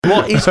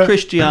What is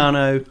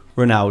Cristiano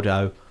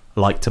Ronaldo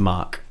like to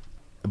mark?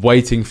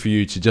 Waiting for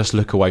you to just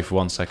look away for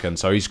 1 second.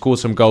 So he scored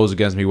some goals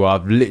against me where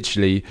I've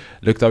literally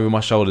looked over my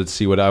shoulder to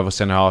see where the other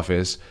centre half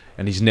is,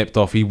 and he's nipped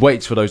off. He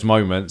waits for those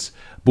moments.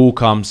 Ball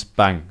comes,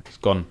 bang, he's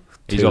gone.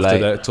 He's off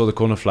to the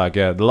corner flag.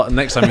 Yeah, the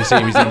next time you see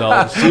him, he's in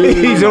the.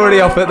 He's already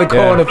off at the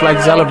corner flag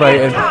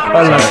celebrating.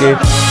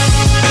 Unlucky.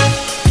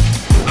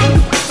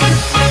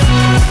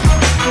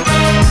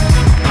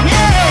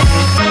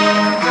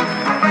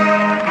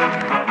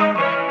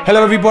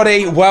 Hello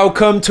everybody,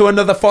 welcome to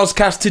another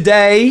Fozcast.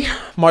 Today,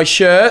 my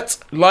shirt,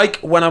 like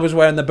when I was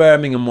wearing the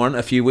Birmingham one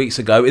a few weeks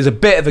ago, is a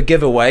bit of a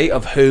giveaway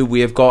of who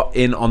we have got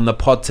in on the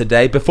pod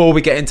today. Before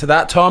we get into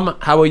that, Tom,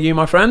 how are you,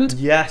 my friend?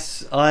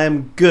 Yes, I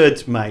am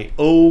good, mate.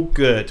 All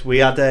good. We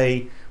had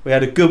a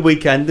good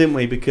weekend, didn't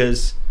we?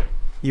 Because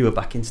you were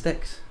back in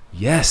sticks.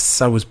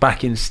 Yes, I was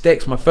back in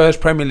sticks. My first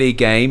Premier League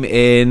game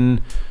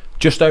in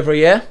just over a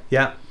year.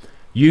 Yeah.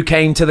 You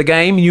came to the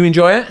game, you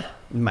enjoy it?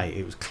 Mate,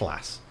 it was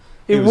class.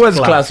 It was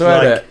class,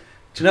 wasn't it?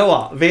 Do you know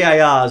what?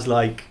 VAR's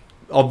like,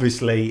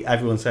 obviously,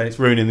 everyone's saying it's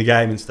ruining the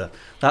game and stuff.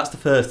 That's the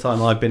first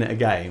time I've been at a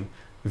game.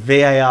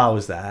 VAR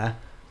was there,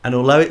 and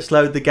although it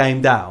slowed the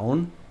game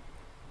down,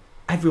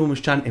 everyone was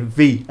chanting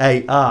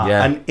VAR,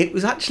 and it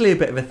was actually a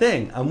bit of a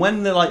thing. And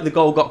when the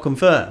goal got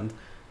confirmed,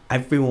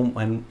 everyone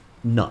went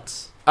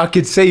nuts. I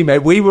could see,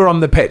 mate. We were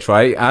on the pitch,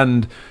 right?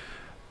 And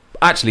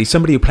actually,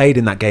 somebody who played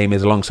in that game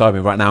is alongside me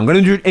right now. I'm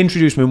going to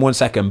introduce him in 1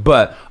 second,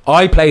 but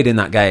I played in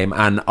that game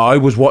and I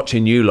was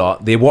watching you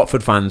lot, the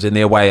Watford fans in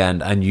the away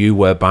end, and you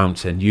were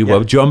bouncing. You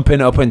were jumping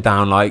up and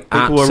down like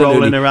people were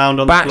rolling around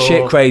on the floor.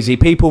 Batshit crazy.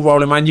 People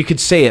rolling around. You could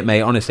see it,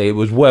 mate. Honestly, it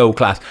was world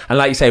class. And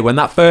like you say, when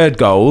that third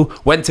goal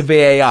went to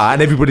VAR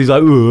and everybody's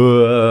like,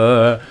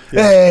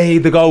 hey,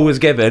 the goal was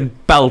given,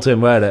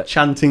 belting, weren't it?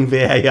 Chanting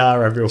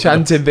VAR, everyone.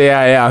 Chanting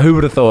VAR. Who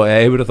would have thought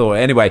it? Who would have thought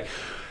it? Anyway,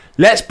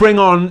 let's bring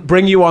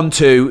you on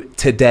to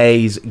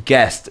today's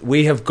guest.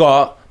 We have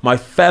got my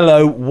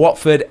fellow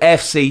Watford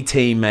FC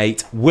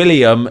teammate,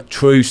 William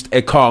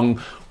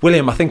TROOST-EKONG.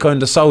 William, I think I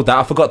undersold that.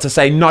 I forgot to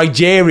say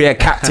Nigeria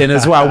captain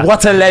as well.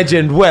 What a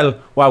legend. Will,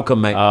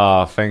 welcome, mate.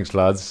 Thanks,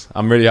 lads.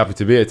 I'm really happy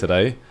to be here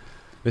today.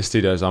 This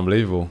studio is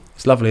unbelievable.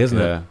 It's lovely, isn't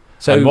it? Yeah.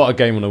 So, and what a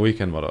game on the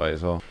weekend, by the way,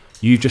 as well.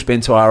 You've just been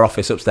to our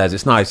office upstairs.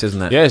 It's nice,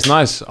 isn't it? Yeah, it's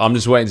nice. I'm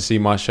just waiting to see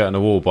my shirt on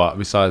the wall, but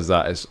besides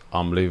that, it's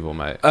unbelievable,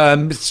 mate.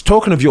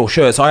 Talking of your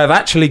shirts, I have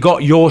actually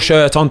got your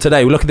shirt on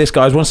today. Look at this,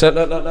 guys. One sec.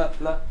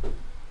 Look.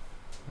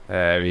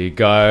 There we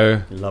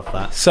go. Love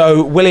that.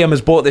 So William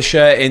has bought this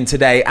shirt in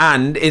today,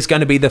 and it's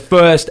going to be the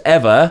first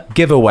ever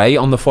giveaway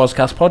on the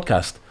Fozcast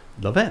podcast.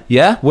 Love it.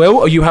 Yeah?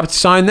 Will, are you happy to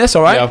sign this,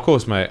 all right? Yeah, of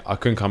course, mate. I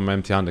couldn't come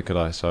empty-handed, could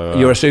I? So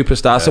you're a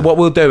superstar. Yeah. So what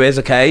we'll do is,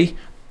 okay,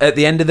 at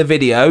the end of the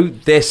video,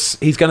 he's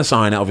going to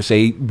sign it,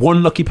 obviously.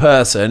 One lucky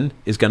person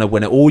is going to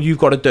win it. All you've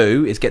got to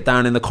do is get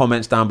down in the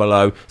comments down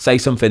below, say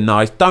something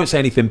nice. Don't say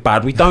anything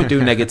bad. We don't do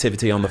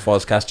negativity on the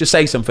Fozcast. Just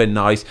say something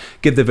nice.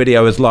 Give the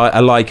video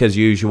a like as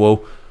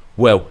usual.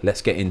 Well,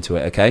 let's get into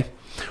it, okay?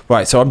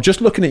 Right, so I'm just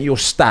looking at your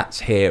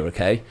stats here,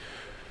 okay?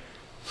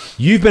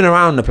 You've been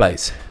around the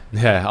place.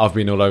 Yeah, I've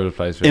been all over the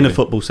place. Really. In a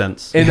football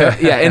sense. In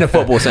a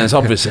football sense,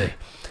 obviously.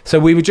 So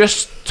we were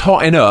just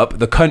totting up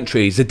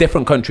the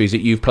different countries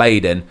that you've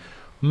played in.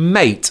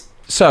 Mate,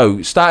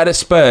 so started at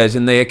Spurs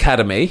in the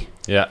academy.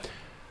 Yeah.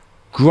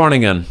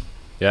 Groningen.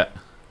 Yeah.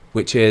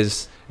 Which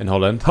is? In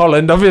Holland.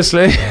 Holland,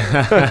 obviously.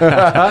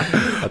 I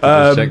had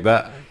to check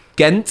that.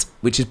 Ghent,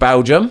 which is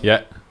Belgium.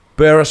 Yeah.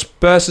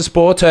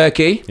 Bursaspor,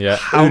 Turkey. Yeah.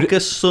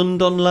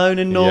 Haugesund on loan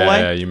in Norway.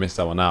 Yeah, you missed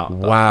that one out.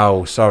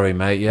 Wow, sorry,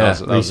 mate. Yeah,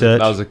 that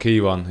was a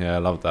key one. Yeah, I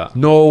love that.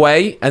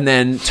 Norway, and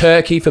then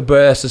Turkey for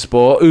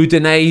Bursaspor,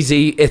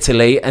 Udinese,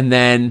 Italy, and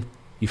then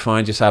you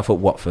find yourself at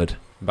Watford.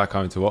 Back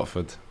home to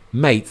Watford,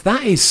 mate.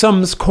 That is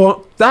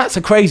that's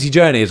a crazy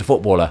journey as a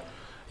footballer.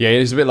 Yeah,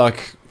 it's a bit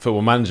like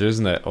Football Manager,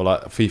 isn't it, or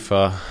like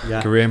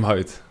FIFA career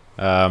mode.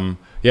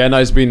 Yeah,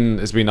 no, it's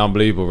been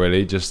unbelievable,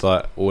 really. Just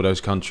like all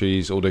those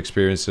countries, all the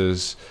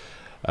experiences,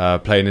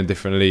 playing in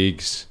different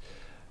leagues.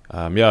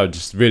 I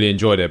just really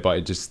enjoyed it,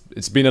 but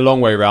it's been a long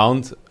way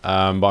around.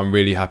 But I'm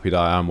really happy that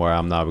I am where I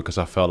am now because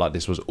I felt like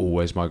this was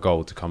always my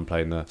goal to come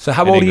play in the. So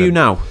how old are you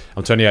now?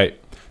 I'm 28.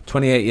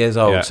 28 years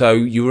old. Yeah. So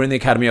you were in the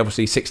academy,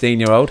 obviously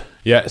 16-year-old.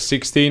 Yeah,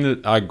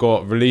 16. I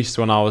got released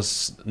when I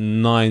was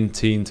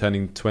 19,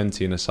 turning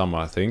 20 in the summer,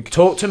 I think.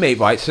 Talk to me,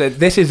 right? So I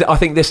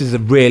think this is a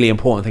really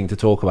important thing to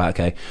talk about.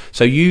 Okay,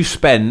 so you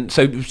spent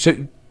so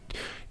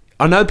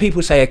I know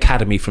people say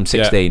academy from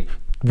 16. Yeah.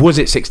 Was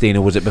it 16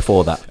 or was it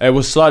before that? It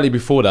was slightly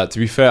before that. To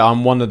be fair,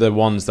 I'm one of the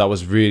ones that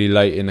was really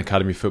late in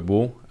academy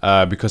football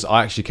because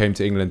I actually came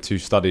to England to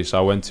study. So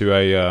I went to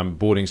a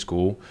boarding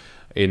school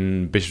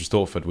in Bishop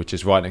Stortford, which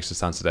is right next to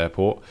Stansted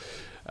Airport.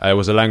 It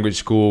was a language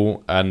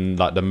school, and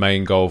like the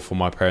main goal for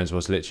my parents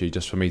was literally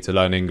just for me to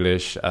learn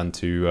English and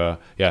to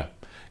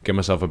give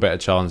myself a better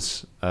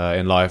chance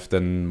in life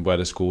than where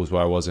the schools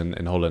where I was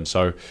in Holland.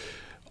 So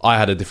I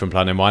had a different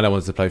plan in mind. I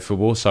wanted to play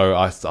football, so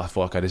I thought,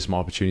 okay, this is my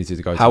opportunity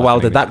to go. How well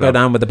did that go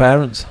down with the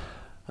parents?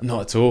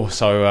 Not at all.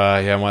 So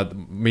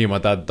me and my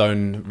dad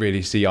don't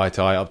really see eye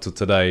to eye up till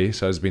today.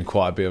 So there's been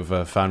quite a bit of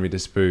a family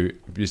dispute.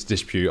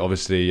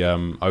 Obviously,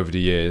 over the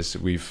years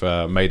we've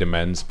made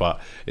amends,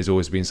 but it's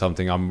always been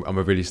something. I'm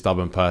a really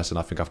stubborn person.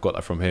 I think I've got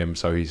that from him.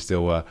 So he's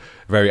still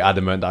very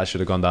adamant that I should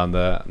have gone down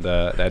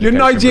the You're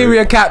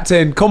Nigeria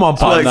captain. Come on,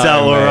 Worked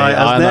out all right,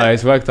 I hasn't know it?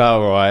 it's worked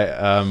out all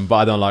right, but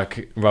I don't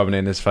like rubbing it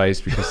in his face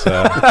because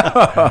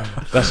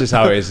that's just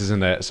how it is,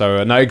 isn't it?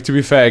 So no, to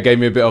be fair, it gave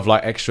me a bit of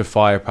like extra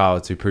firepower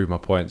to prove my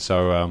point.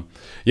 So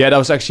that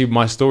was actually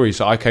my story.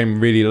 So I came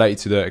really late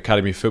to the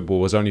academy football.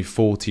 Was only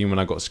 14 when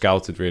I got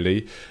scouted.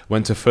 Really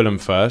went to Fulham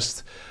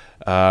first.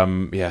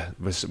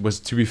 Was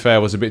to be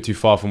fair, was a bit too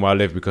far from where I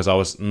live because I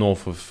was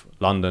north of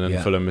London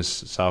and Fulham is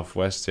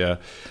southwest.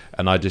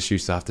 And I just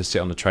used to have to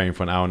sit on the train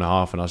for an hour and a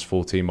half when I was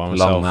 14 by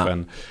myself.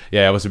 And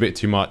it was a bit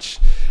too much.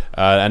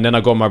 And then I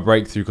got my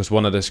breakthrough because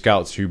one of the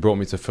scouts who brought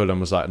me to Fulham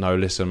was like, "No,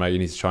 listen, mate, you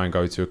need to try and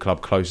go to a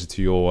club closer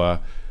to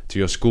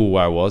your school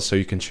where I was, so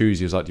you can choose."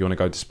 He was like, "Do you want to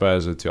go to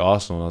Spurs or to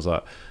Arsenal?" And I was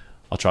like,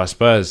 "I'll try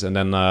Spurs." And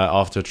then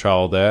after a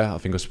trial there, I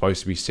think it was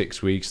supposed to be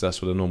 6 weeks.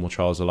 That's what the normal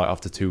trials are like.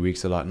 After 2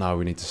 weeks, they're like, "No,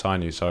 we need to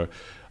sign you." So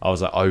I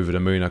was like over the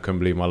moon. I couldn't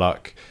believe my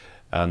luck.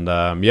 And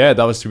that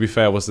was, to be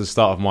fair, was the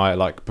start of my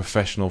like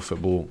professional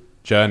football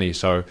journey.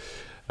 So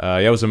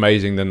it was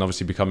amazing. Then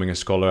obviously becoming a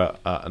scholar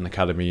at an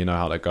academy, you know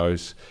how that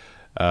goes.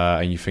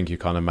 And you think you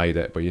kind of made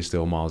it, but you're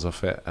still miles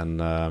off it.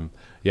 And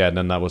and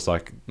then that was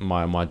like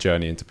my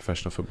journey into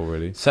professional football,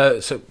 really. So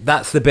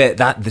that's the bit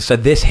so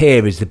this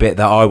here is the bit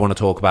that I want to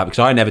talk about, because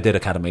I never did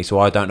academy, so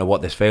I don't know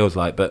what this feels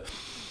like. But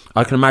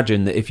I can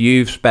imagine that if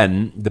you've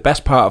spent the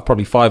best part of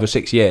probably 5 or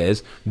 6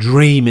 years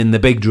dreaming the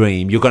big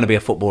dream, you're going to be a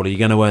footballer, you're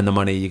going to earn the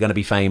money, you're going to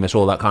be famous,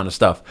 all that kind of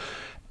stuff,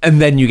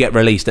 and then you get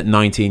released at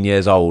 19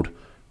 years old.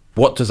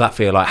 What does that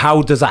feel like?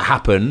 How does that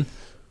happen?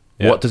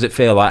 Yeah. What does it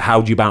feel like?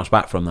 How do you bounce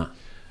back from that?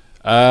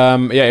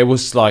 It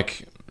was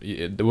like,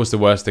 it was the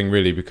worst thing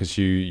really, because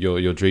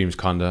your dreams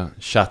kind of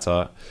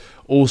shatter.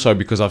 Also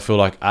because I feel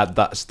like at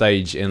that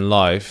stage in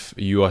life,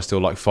 you are still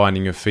like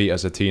finding your feet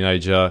as a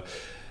teenager.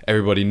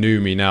 Everybody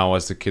knew me now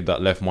as the kid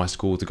that left my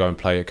school to go and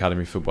play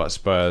academy football at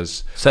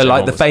Spurs. So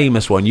like the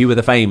famous one, you were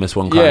the famous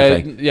one kind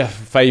of thing? Yeah,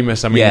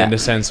 famous. I mean, in the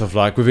sense of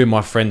like within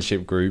my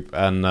friendship group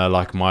and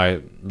like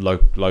my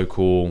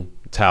local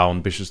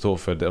town, Bishop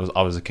Stortford,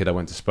 I was a kid that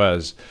went to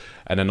Spurs.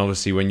 And then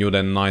obviously when you're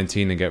then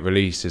 19 and get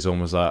released, it's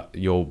almost like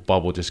your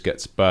bubble just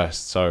gets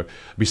burst. So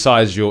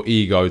besides your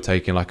ego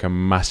taking like a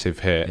massive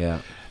hit,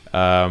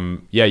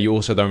 you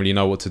also don't really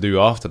know what to do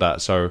after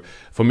that. So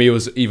for me, it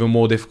was even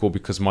more difficult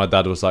because my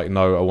dad was like,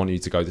 "No, I want you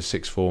to go to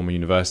sixth form or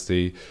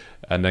university."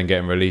 And then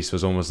getting released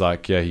was almost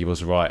like, yeah, he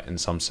was right in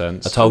some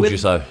sense. I told you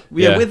so.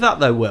 Yeah, with that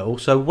though, Will,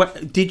 so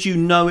did you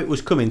know it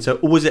was coming? So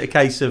or was it a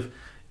case of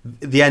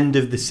the end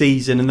of the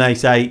season and they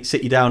say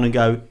sit you down and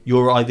go,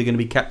 you're either going to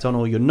be kept on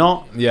or you're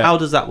not? How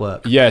does that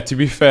work? To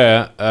be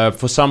fair,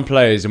 for some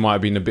players it might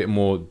have been a bit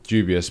more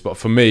dubious, but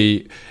for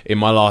me in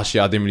my last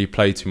year I didn't really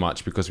play too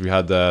much because we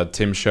had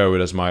Tim Sherwood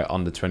as my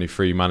under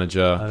 23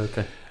 manager.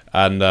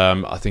 And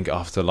I think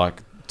after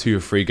like 2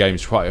 or 3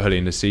 games quite early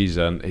in the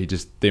season, he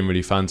just didn't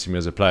really fancy me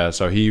as a player,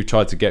 so he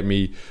tried to get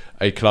me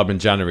a club in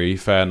January.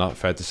 Fair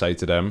to say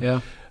to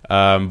them.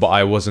 But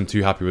I wasn't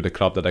too happy with the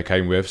club that I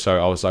came with, so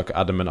I was like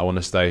adamant I want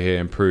to stay here,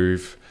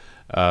 improve,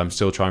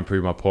 still try and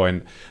prove my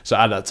point. So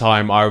at that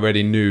time I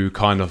already knew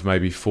kind of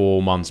maybe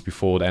 4 months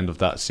before the end of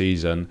that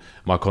season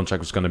my contract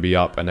was going to be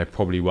up and they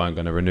probably weren't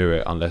going to renew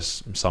it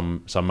unless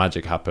some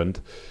magic happened.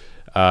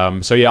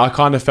 I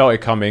kind of felt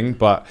it coming,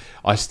 but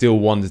I still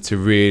wanted to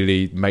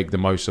really make the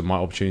most of my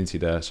opportunity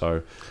there.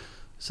 So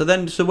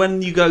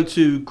when you go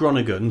to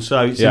Groningen,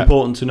 so it's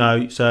important to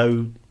know,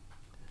 so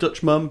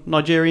Dutch mum,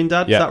 Nigerian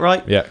dad, is that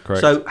right? Yeah,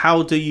 correct. So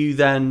how do you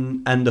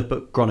then end up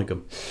at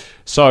Groningen?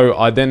 So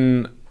I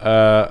then,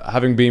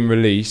 having been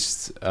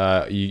released,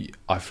 I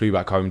flew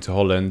back home to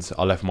Holland.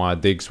 I left my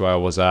digs where I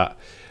was at,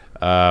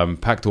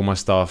 packed all my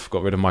stuff,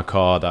 got rid of my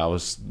car that I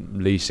was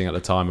leasing at the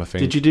time, I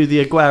think. Did you do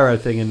the Aguero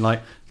thing and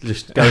like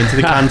just go into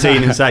the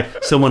canteen and say,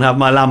 someone have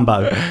my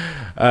Lambo?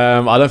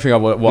 I don't think I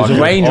would. It was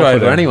a Range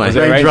Rover anyway. Was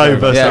it Range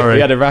Rover, sorry.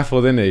 He had a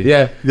raffle, didn't he?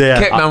 Yeah.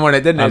 Kitman won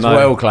it, didn't it? It's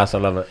world class, I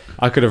love it.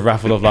 I could have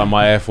raffled off like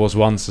my Air Force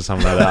Ones or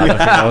something like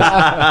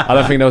that. I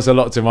don't think there was a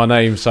lot to my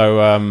name. So,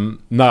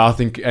 I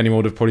think anyone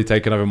would have probably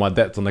taken over my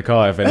debt on the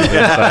car, if anything.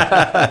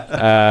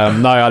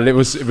 So,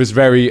 it was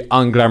very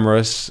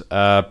unglamorous.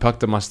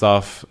 Packed up my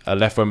stuff,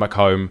 went back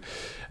home.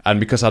 And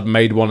because I'd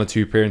made 1 or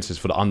 2 appearances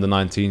for the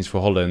under-19s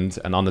for Holland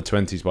and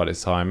under-20s by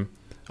this time,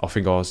 I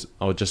think I was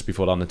just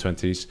before the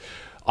under-20s,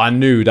 I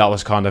knew that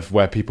was kind of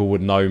where people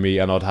would know me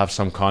and I'd have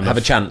some kind of... Have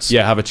a chance.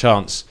 Yeah, have a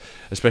chance.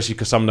 Especially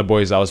because some of the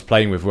boys I was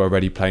playing with were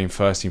already playing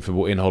first team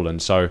football in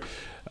Holland. So,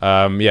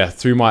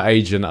 through my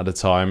agent at the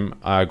time,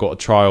 I got a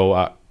trial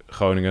at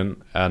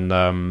Groningen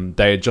and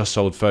they had just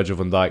sold Virgil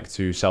van Dijk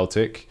to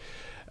Celtic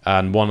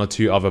and 1 or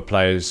 2 other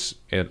players,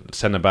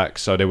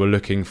 centre-backs. So they were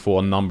looking for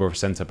a number of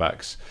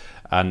centre-backs.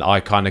 And I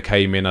kind of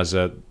came in as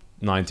a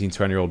 19,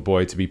 20-year-old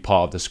boy to be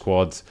part of the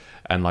squad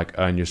and like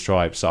earn your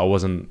stripes. So I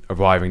wasn't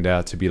arriving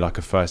there to be like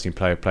a first team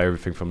player, play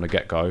everything from the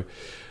get-go.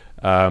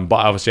 But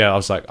obviously, I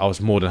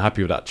was more than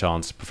happy with that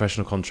chance.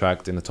 Professional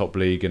contract in the top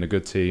league in a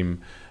good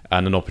team,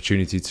 and an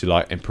opportunity to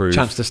like improve.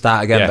 Chance to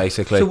start again,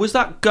 basically. So was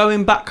that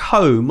going back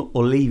home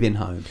or leaving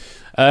home?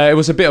 It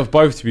was a bit of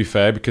both, to be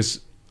fair,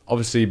 because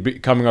obviously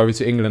coming over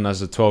to England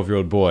as a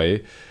 12-year-old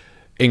boy,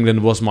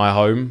 England was my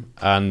home,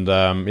 and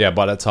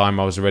by that time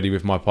I was already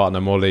with my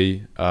partner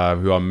Molly,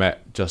 who I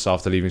met just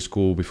after leaving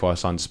school before I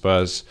signed to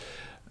Spurs.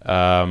 So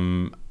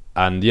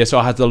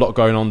I had a lot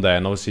going on there,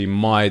 and obviously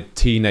my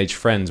teenage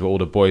friends were all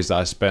the boys that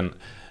I spent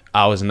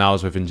hours and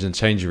hours with in the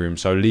changing room.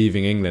 So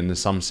leaving England in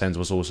some sense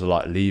was also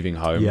like leaving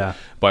home,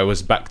 but it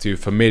was back to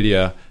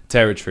familiar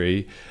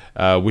territory,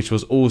 which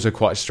was also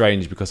quite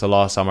strange because the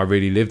last time I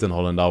really lived in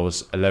Holland I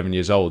was 11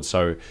 years old,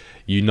 so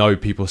you know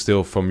people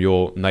still from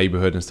your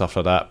neighbourhood and stuff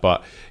like that,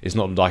 but it's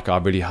not like I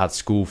really had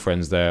school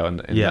friends there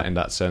in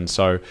that sense.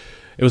 So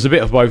it was a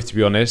bit of both, to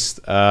be honest.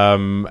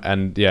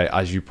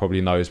 As you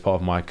probably know, as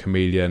part of my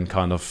chameleon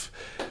kind of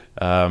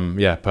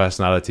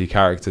personality,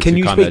 character. Can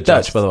you speak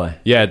Dutch, by the way?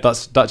 Yeah,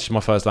 Dutch is my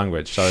first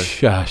language. So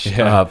shush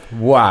up.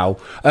 Wow.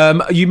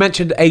 You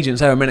mentioned agents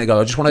there a minute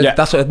ago. I just want to.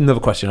 That's another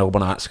question I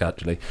want to ask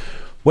actually.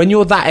 When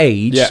you're that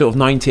age, sort of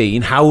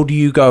 19, how do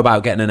you go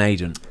about getting an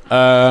agent?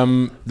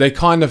 They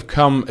kind of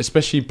come,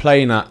 especially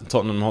playing at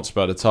Tottenham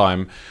Hotspur at the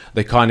time.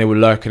 They kind of were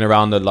lurking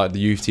around at like the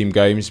youth team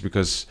games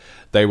because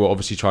they were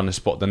obviously trying to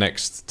spot the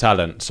next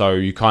talent. So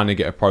you kind of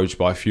get approached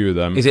by a few of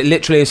them. Is it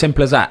literally as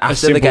simple as that?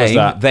 After the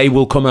game, they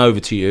will come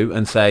over to you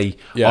and say,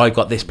 I've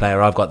got this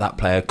player, I've got that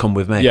player, come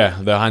with me. Yeah,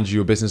 they'll hand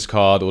you a business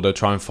card, or they'll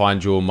try and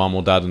find your mum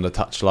or dad on the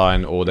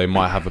touchline, or they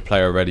might have a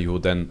player already who will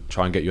then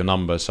try and get your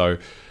number. So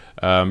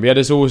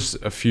there's always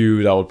a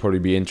few that would probably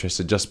be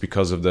interested just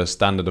because of the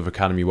standard of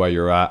academy where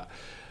you're at.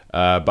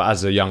 But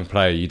as a young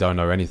player, you don't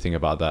know anything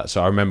about that.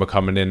 So I remember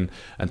coming in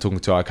and talking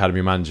to our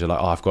academy manager,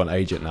 like, I've got an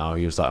agent now.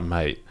 He was like,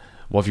 mate,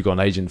 what have you got an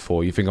agent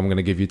for? You think I'm going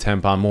to give you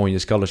 £10 more in your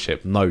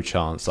scholarship? No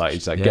chance. Like,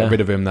 he's like, get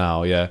rid of him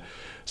now. Yeah.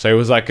 So it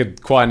was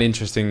like quite an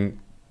interesting,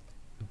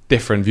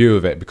 different view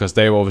of it, because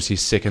they were obviously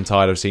sick and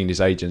tired of seeing these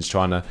agents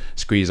trying to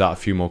squeeze out a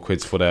few more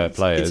quids for their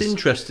players. It's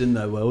interesting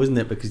though, Will, isn't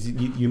it? Because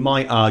you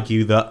might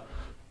argue that,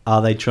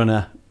 are they trying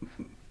to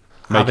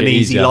have an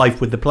easy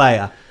life with the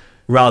player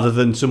rather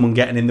than someone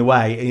getting in the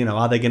way? You know,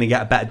 are they going to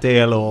get a better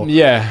deal? Or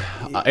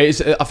I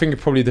think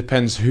it probably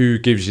depends who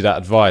gives you that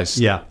advice.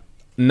 Yeah.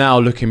 Now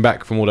looking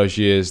back from all those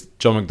years,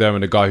 John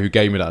McDermott, the guy who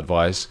gave me that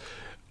advice,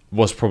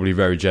 was probably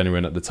very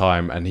genuine at the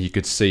time, and he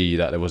could see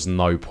that there was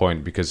no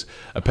point, because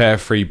a pair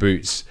of free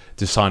boots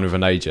to sign with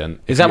an agent.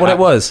 Is that what it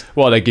was?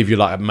 Well, they give you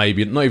like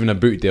maybe not even a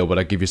boot deal, but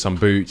they give you some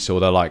boots, or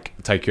they'll like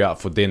take you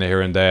out for dinner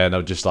here and there, and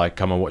they'll just like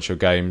come and watch your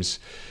games.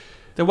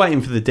 They're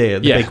waiting for the deal,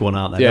 the big one,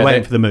 aren't they? They're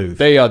waiting for the move.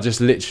 They are just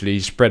literally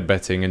spread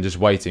betting and just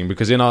waiting,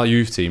 because in our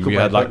youth team we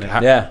had like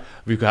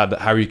we had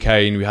Harry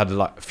Kane, we had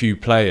like a few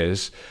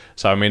players.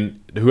 So I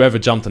mean, whoever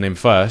jumped on him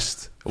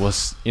first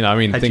was, you know, I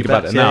mean, think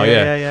about it now.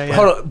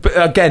 Hold on, but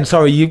again,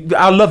 sorry,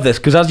 I love this,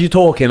 because as you're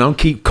talking, I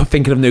keep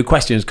thinking of new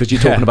questions because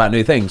you're talking about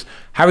new things.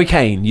 Harry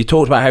Kane, you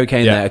talked about Harry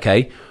Kane there,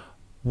 okay?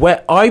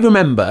 Where I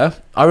remember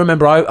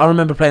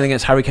playing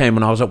against Harry Kane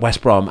when I was at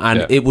West Brom,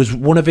 and it was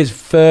one of his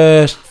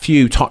first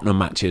few Tottenham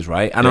matches,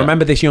 right? And I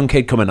remember this young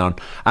kid coming on,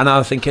 and I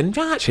was thinking,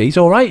 actually, he's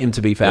all right, him,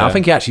 to be fair. I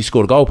think he actually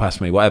scored a goal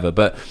past me, whatever.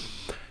 But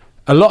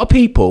a lot of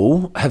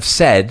people have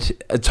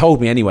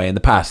told me anyway in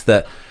the past,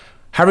 that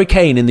Harry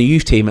Kane in the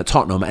youth team at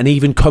Tottenham, and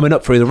even coming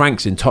up through the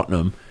ranks in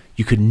Tottenham,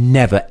 you could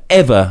never,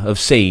 ever have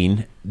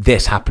seen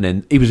this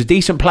happening. He was a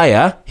decent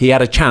player. He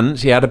had a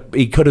chance.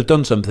 He could have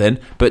done something.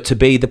 But to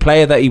be the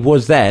player that he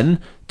was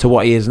then to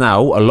what he is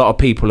now, a lot of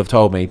people have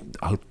told me,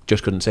 I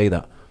just couldn't see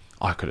that.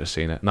 I could have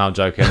seen it. No, I'm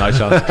joking. No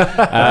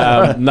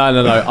chance.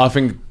 No. I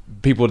think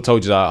people would have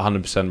told you that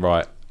 100%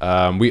 right.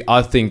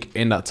 I think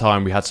in that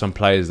time we had some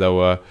players that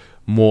were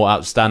more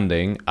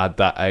outstanding at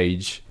that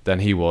age than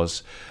he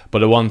was. But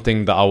the one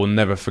thing that I will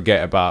never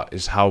forget about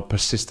is how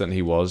persistent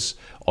he was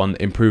on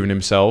improving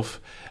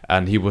himself.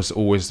 And he was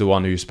always the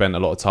one who spent a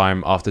lot of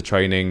time after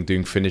training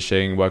doing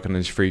finishing, working on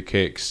his free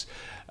kicks.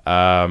 He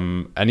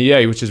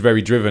was just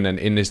very driven, and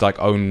in his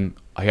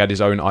he had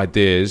his own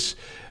ideas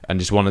and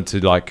just wanted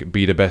to like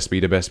be the best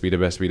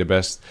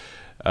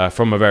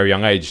from a very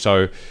young age.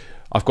 So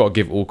I've got to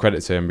give all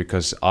credit to him,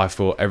 because I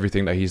feel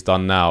everything that he's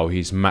done now,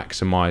 he's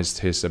maximised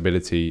his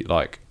ability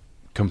like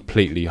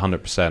completely,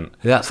 100%.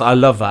 I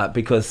love that,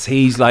 because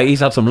he's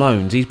had some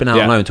loans. He's been out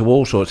on loan to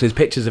all sorts. There's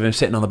pictures of him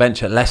sitting on the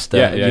bench at Leicester.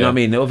 You know what I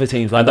mean? Other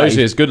teams like and that. Those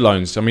are his good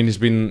loans. I mean, he's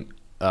been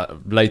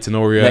Leyton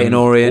Orient,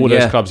 all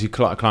those clubs. He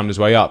climbed his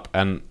way up,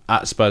 and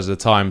at Spurs at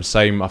the time,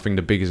 same. I think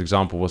the biggest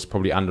example was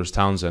probably Andros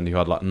Townsend, who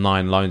had like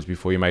 9 loans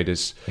before he made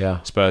his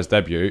Spurs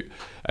debut,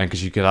 and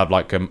because you could have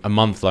like a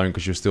month loan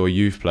because you're still a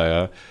youth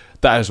player.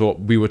 That is what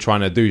we were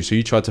trying to do. So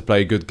you tried to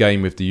play a good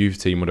game with the youth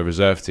team or the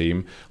reserve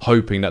team,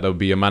 hoping that there would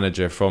be a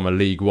manager from a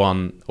League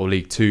One or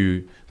League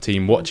Two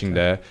team watching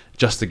there,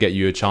 just to get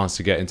you a chance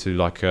to get into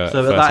like a.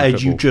 So at that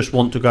age, you just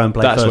want to go and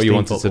play. That's what you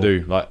wanted to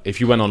do. Like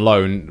if you went on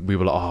loan, we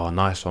were like, "Oh,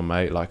 nice one,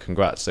 mate! Like,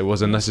 congrats." It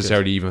wasn't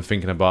necessarily even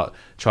thinking about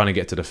trying to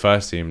get to the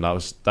first team. That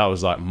was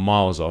like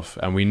miles off,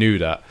 and we knew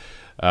that.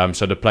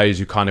 So the players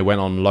who kind of went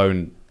on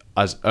loan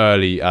as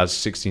early as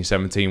 16,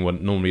 17 were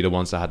normally the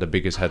ones that had the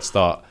biggest head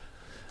start.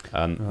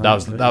 And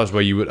that was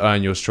where you would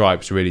earn your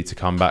stripes really to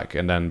come back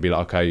and then be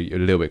like, okay, you're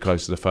a little bit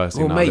close to the first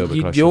team. Well, now, mate, a little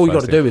bit closer all to you the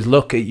got to first do is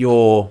look at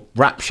your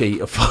rap sheet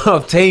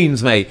of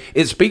teams, mate.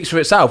 It speaks for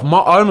itself.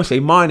 Honestly,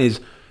 mine is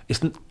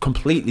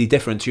completely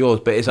different to yours,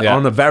 but it's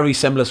on a very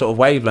similar sort of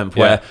wavelength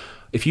where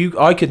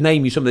I could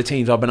name you some of the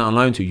teams I've been out on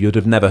loan to, you'd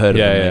have never heard of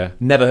them. Mate.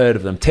 Never heard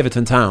of them.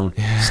 Tiverton Town,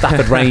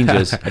 Stafford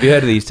Rangers. Have you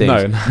heard of these teams?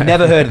 No.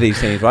 Never heard of these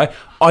teams, right?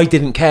 I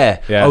didn't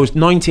care. Yeah. I was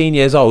 19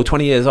 years old,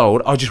 20 years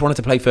old. I just wanted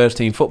to play first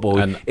team football.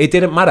 And it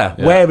didn't matter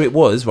where it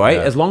was, right?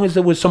 Yeah. As long as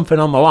there was something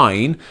on the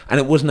line and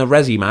it wasn't a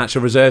resi match,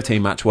 a reserve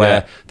team match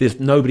where there's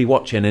nobody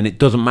watching and it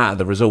doesn't matter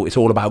the result. It's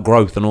all about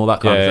growth and all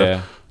that kind of stuff.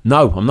 Yeah.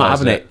 No, I'm not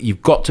having it.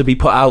 You've got to be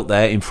put out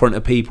there in front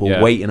of people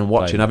waiting and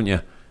watching, haven't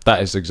you?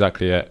 That is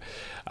exactly it.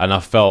 And I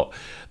felt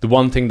the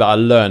one thing that I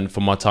learned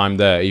from my time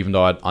there, even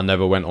though I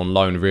never went on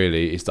loan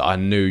really, is that I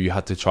knew you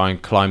had to try and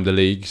climb the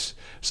leagues.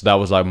 So that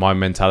was like my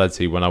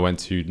mentality when I went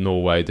to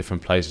Norway,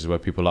 different places where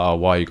people are like,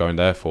 oh, why are you going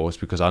there for? It's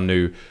because I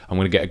knew I'm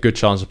going to get a good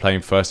chance of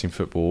playing first team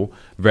football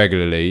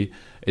regularly.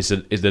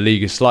 The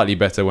league is slightly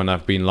better when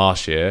I've been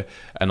last year,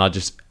 and I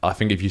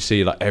think if you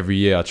see like every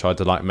year I tried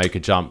to like make a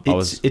jump.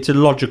 It's a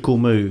logical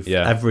move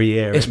every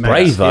year. It's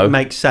brave though. It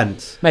makes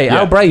sense, mate.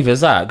 How brave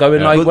is that?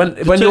 Going like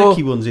when you're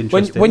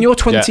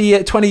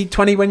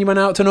 20 when you went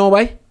out to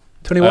Norway,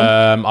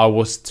 21. I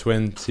was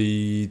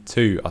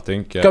 22, I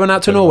think. Yeah. Going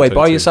out to Norway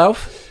by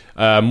yourself.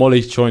 Molly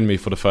joined me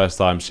for the first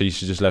time. She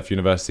just left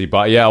university,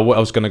 but I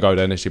was going to go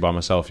there initially by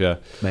myself. Yeah,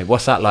 mate.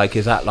 What's that like?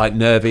 Is that like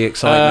nervy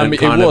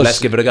excitement? Let's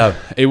give it a go.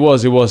 It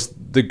was.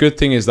 The good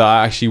thing is that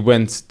I actually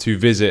went to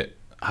visit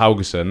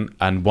Haugesund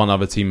and one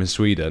other team in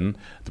Sweden,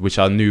 which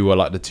I knew were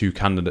like the two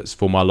candidates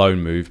for my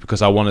loan move,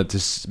 because I wanted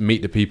to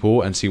meet the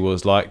people and see what it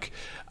was like.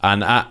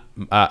 And at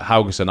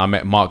Haugesund, I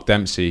met Mark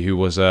Dempsey, who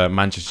was a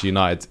Manchester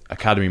United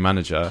academy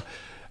manager.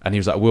 And he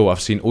was like, Will,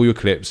 I've seen all your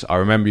clips. I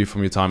remember you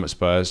from your time at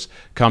Spurs.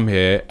 Come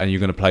here and you're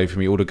going to play for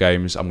me all the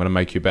games. I'm going to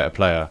make you a better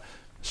player.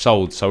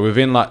 Sold. So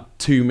within like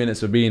 2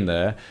 minutes of being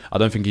there, I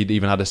don't think he'd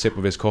even had a sip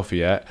of his coffee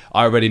yet.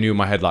 I already knew in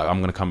my head, like, I'm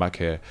going to come back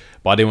here.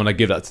 But I didn't want to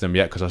give that to them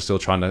yet because I was still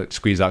trying to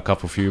squeeze out a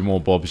few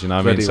more bobs, you know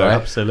what I mean? So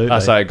absolutely.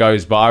 That's how it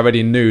goes. But I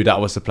already knew that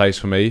was the place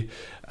for me.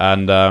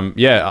 And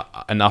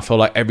and I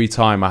felt like every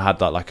time I had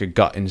that like a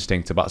gut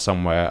instinct about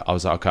somewhere, I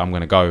was like, okay, I'm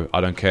going to go.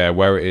 I don't care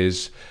where it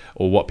is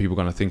or what people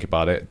are going to think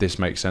about it. This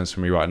makes sense for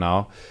me right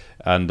now.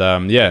 And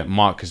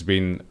Mark has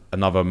been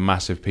another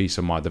massive piece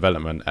of my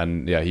development.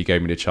 And he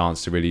gave me the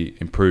chance to really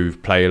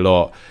improve, play a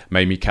lot,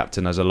 made me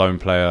captain as a lone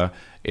player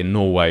in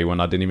Norway when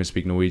I didn't even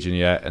speak Norwegian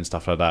yet and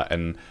stuff like that.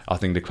 And I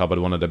think the club had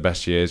one of the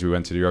best years. We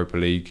went to the Europa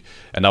League,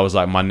 and that was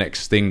like my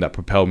next thing that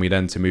propelled me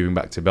then to moving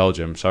back to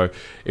Belgium. So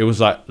it was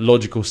like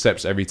logical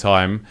steps every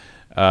time,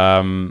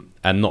 and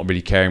not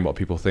really caring what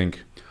people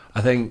think.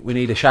 I think we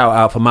need a shout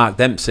out for Mark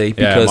Dempsey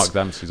because Mark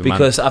Dempsey's a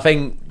man. I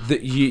think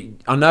that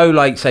I know,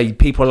 like, say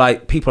people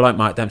like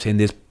Mark Dempsey, and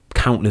there's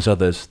countless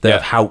others that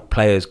have helped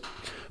players.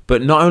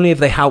 But not only have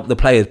they helped the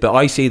players, but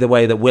I see the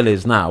way that Will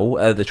is now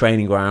at the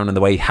training ground and the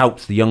way he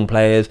helps the young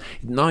players,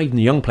 not even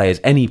the young players,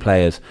 any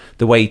players,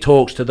 the way he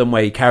talks to them, the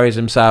way he carries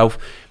himself.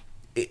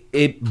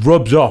 It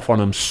rubs off on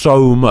them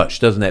so much,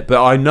 doesn't it?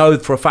 But I know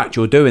for a fact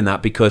you're doing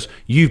that because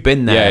you've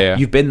been there.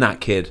 You've been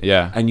that kid.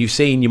 And you've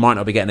seen you might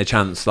not be getting a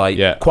chance. Like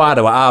Quado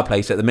at our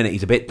place at the minute,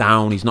 he's a bit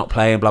down, he's not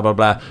playing, blah, blah,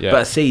 blah. But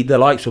I see the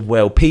likes of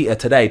Will, Peter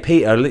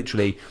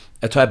literally,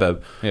 a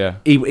Twebo.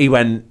 He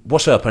went,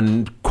 what's up?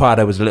 And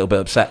Quado was a little bit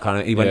upset, kind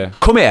of. He went,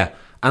 come here.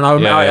 And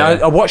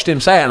I watched him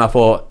say it, and I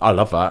thought, I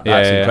love that.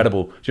 That's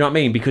incredible. Do you know what I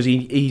mean? Because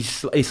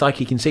it's like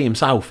he can see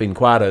himself in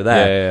Quado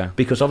there.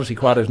 Because obviously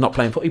Quado's not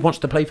playing football. He wants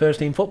to play first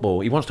team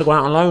football. He wants to go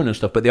out on loan and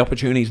stuff, but the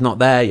opportunity's not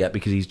there yet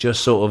because he's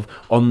just sort of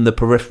on the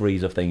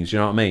peripheries of things. Do you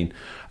know what I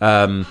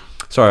mean?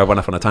 Sorry, I went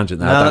off on a tangent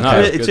there.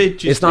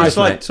 It's nice. It's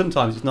like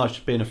sometimes it's nice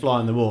just being a fly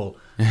on the wall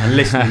and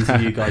listening to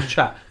you guys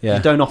chat. You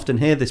don't often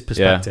hear this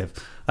perspective.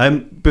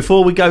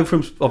 Before we go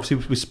from obviously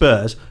with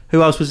Spurs,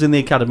 who else was in the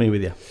academy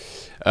with you?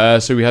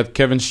 So we had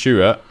Kevin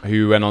Stewart,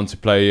 who went on to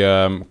play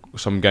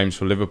some games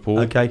for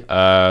Liverpool.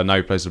 Now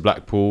he plays for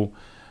Blackpool.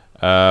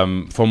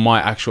 From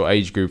my actual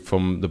age group,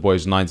 from the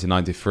boys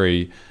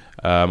 1993,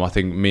 I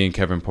think me and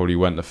Kevin probably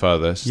went the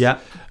furthest.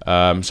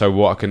 So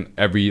what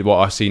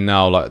I see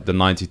now, like the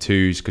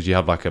 92s, because you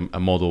have like a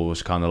model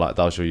was kind of like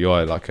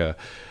Dalsha like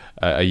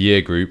a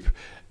year group.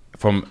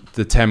 From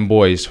the 10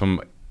 boys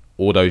from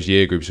all those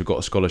year groups who've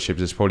got scholarships,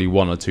 there's probably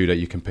one or two that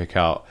you can pick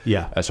out.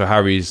 So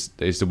Harry is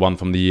the one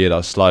from the year that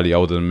was slightly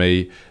older than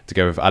me,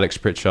 together with Alex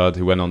Pritchard,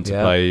 who went on to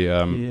play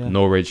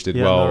Norwich, did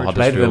well. Norwich.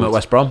 Played with him at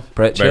West Brom.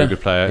 Very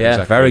good player.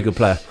 Exactly. Very good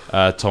player.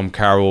 Tom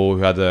Carroll,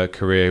 who had a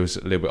career, who was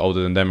a little bit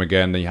older than them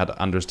again. Then you had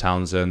Andres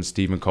Townsend,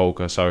 Stephen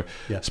Colker. So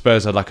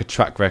Spurs had like a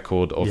track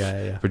record of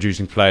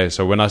producing players.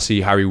 So when I see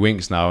Harry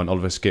Winks now and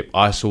Oliver Skipp,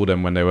 I saw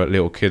them when they were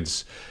little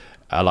kids.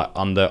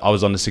 I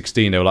was under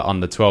 16, they were like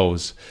under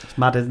 12s. It's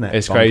mad, isn't it?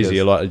 It's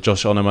crazy, like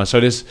Josh Onoma. So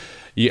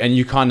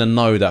you kind of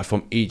know that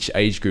from each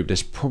age group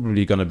there's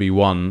probably going to be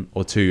one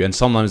or two, and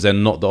sometimes they're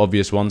not the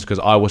obvious ones, because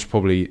I was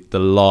probably the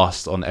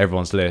last on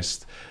everyone's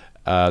list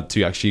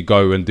to actually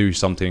go and do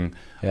something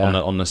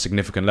on a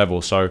significant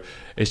level. So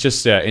it's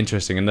just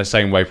interesting, in the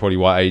same way probably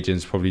why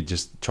agents probably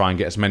just try and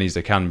get as many as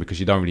they can, because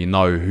you don't really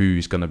know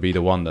who's going to be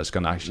the one that's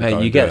going to actually go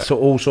you get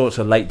all sorts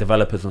of late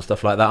developers and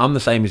stuff like that. I'm the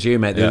same as you,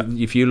 mate.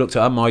 If you looked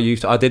at my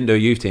youth, I didn't do a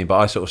youth team, but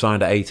I sort of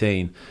signed at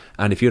 18,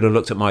 and if you'd have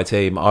looked at my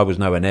team, I was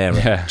nowhere near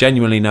it.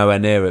 Genuinely nowhere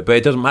near it. But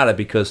it doesn't matter,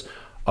 because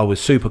I was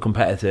super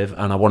competitive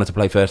and I wanted to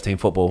play first team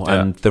football,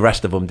 and the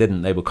rest of them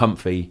didn't. They were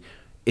comfy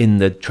in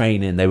the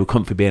training, they were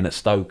comfy being at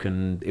Stoke,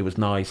 and it was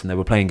nice, and they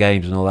were playing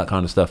games and all that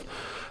kind of stuff.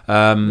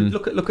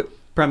 Look at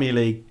Premier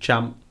League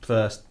champ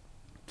first,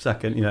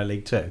 second,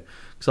 League Two,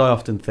 because I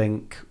often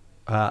think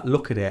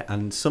look at it,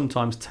 and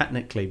sometimes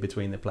technically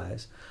between the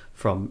players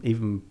from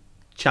even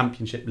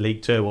Championship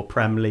League Two or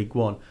Prem League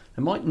One,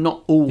 there might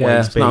not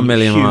always be a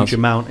huge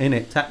amount in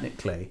it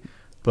technically,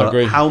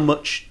 but how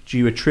much do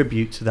you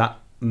attribute to that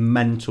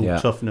mental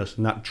toughness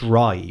and that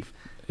drive?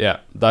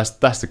 That's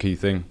the key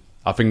thing.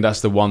 I think that's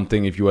the one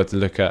thing. If you were to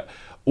look at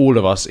all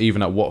of us,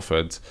 even at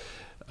Watford,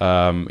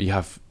 you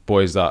have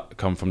boys that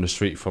come from the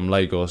street from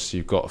Lagos.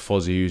 You've got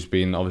Fozzie, who's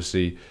been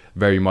obviously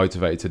very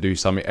motivated to do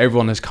something.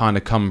 Everyone has kind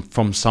of come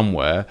from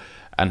somewhere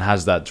and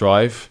has that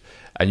drive,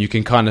 and you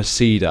can kind of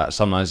see that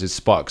sometimes it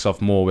sparks off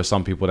more with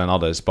some people than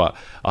others. But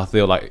I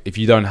feel like if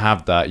you don't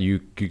have that, you're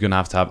going to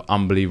have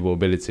unbelievable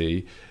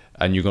ability,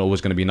 and you're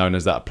always going to be known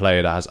as that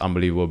player that has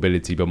unbelievable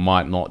ability but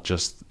might not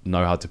just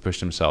know how to push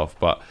themselves.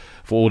 But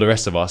for all the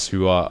rest of us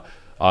who are,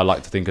 I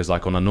like to think as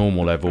like on a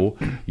normal level,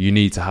 you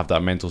need to have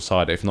that mental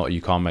side. If not,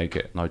 you can't make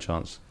it. No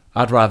chance.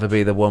 I'd rather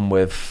be the one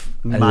with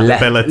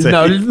ability.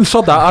 No,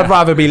 sod that. I'd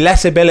rather be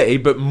less ability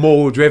but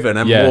more driven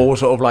and more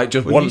sort of like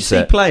just wants it.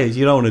 You see players,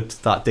 you don't want to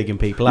start digging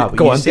people out.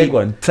 Go on, dig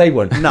one. Say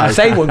one. No,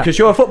 say one, because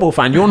you're a football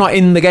fan. You're not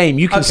in the game.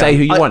 You can say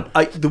who you want.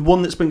 The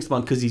one that springs to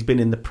mind, because he's been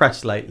in the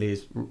press lately,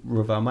 is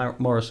Ravel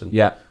Morrison.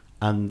 Yeah.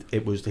 And he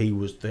was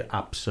the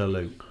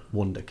absolute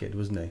wonder kid,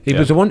 wasn't he? He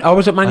was the one. I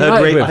was at Man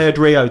United. I heard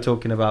Rio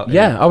talking about him.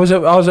 Yeah, I was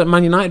at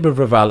Man United with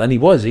Ravel, and he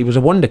was a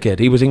wonder kid.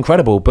 He was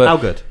incredible. But how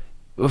good?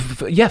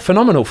 Yeah,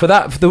 phenomenal. For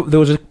that, there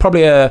was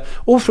probably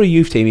all for a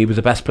youth team, he was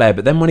the best player.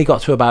 But then when he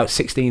got to about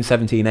 16,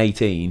 17,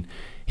 18,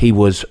 he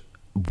was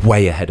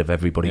way ahead of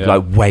everybody,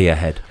 like way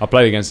ahead. I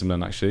played against him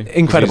then, actually.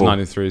 Incredible.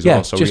 He's 93 as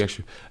well, so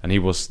and he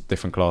was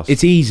different class.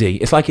 It's easy.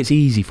 It's like it's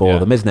easy for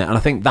them, isn't it? And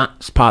I think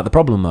that's part of the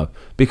problem, though,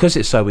 because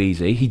it's so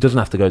easy. He doesn't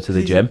have to go to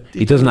the gym.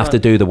 He doesn't have to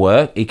do the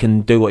work. He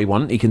can do what he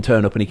wants. He can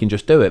turn up and he can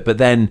just do it. But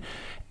then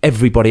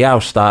everybody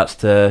else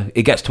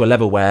it gets to a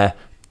level where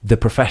the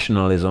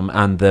professionalism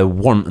and the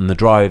want and the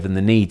drive and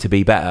the need to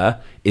be better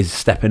is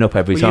stepping up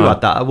every time. You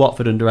had that at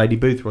Watford under Eddie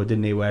Boothroyd,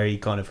 didn't he, where he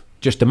kind of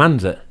just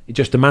demands it. He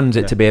just demands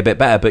it to be a bit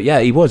better. But yeah,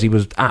 he was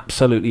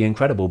absolutely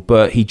incredible.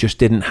 But he just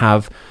didn't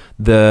have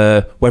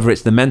whether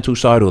it's the mental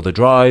side or the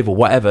drive or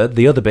whatever,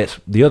 the other bits,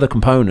 the other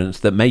components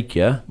that make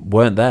you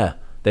weren't there.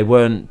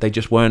 They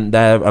just weren't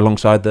there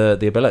alongside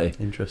the ability.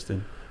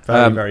 Interesting.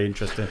 Very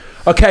interesting.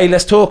 Okay,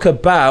 let's talk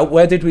about,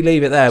 where did we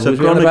leave it there? So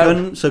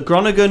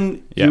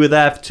Groningen, you were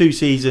there for 2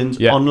 seasons,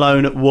 on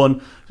loan at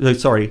one.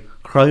 Sorry,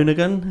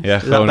 Groningen? Yeah,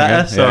 is that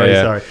better?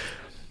 Sorry.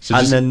 So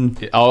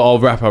I'll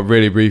wrap up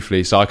really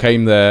briefly. So I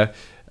came there,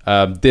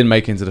 didn't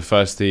make it into the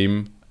first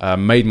team,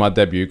 made my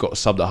debut, got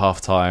subbed at half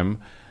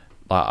time.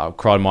 I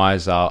cried my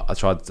eyes out.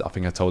 I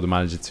think I told the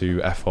manager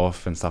to F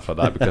off and stuff like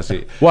that because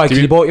why? Because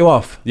he bought you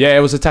off? Yeah, it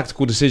was a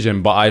tactical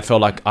decision, but I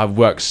felt like I've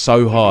worked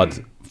so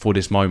hard for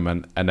this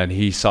moment, and then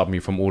he subbed me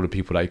from all the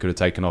people that he could have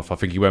taken off. I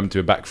think he went to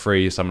a back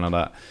 3 or something like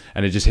that,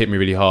 and it just hit me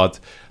really hard.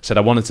 Said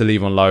I wanted to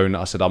leave on loan.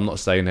 I said I'm not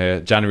staying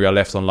here. January I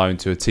left on loan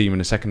to a team in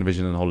the 2nd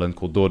division in Holland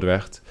called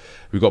Dordrecht.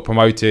 We got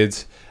promoted,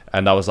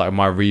 and that was like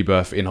my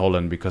rebirth in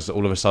Holland, because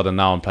all of a sudden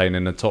now I'm playing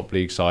in the top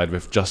league side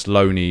with just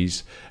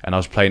loanies, and I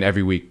was playing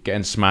every week,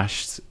 getting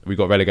smashed. We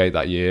got relegated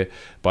that year,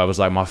 but it was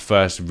like my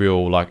first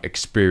real like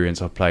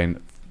experience of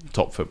playing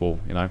top football,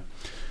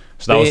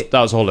 So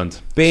that was Holland.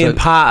 Being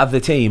part of the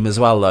team as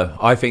well, though,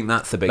 I think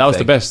that's the big thing. That was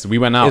the best. We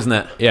went out, isn't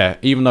it? Yeah.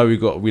 Even though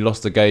we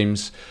lost the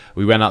games,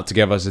 we went out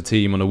together as a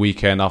team on a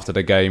weekend after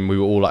the game. We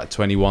were all like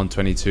 21,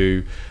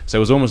 22. So it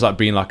was almost like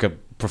being like a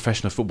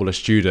professional footballer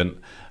student.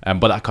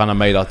 But that kind of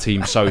made our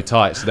team so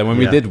tight. So then when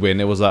we did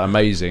win, it was like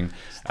amazing.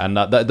 And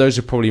those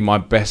are probably my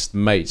best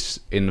mates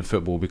in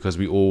football, because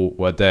we all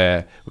were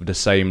there with the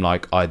same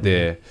like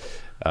idea.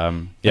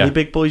 Any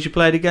big boys you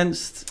played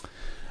against?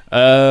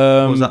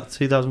 Was that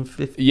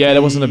 2015? Yeah,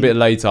 that wasn't a bit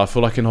later. I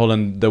feel like in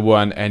Holland there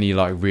weren't any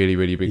like really,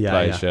 really big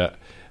players yet.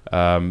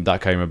 That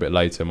came a bit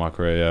later in my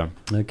career,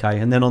 Okay,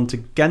 and then on to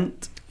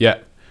Ghent. Yeah.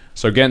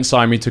 So Ghent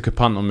signed me, took a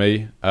punt on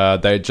me.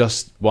 They had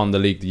just won the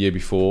league the year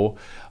before.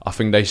 I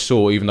think they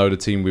saw, even though the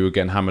team we were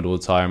getting hammered all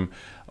the time,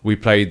 we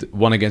played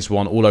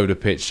 1-against-1 all over the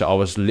pitch. So I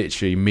was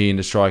literally me and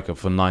the striker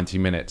for 90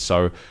 minutes.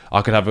 So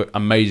I could have an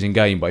amazing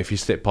game, but if you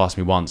slip past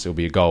me once, it'll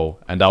be a goal.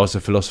 And that was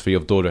the philosophy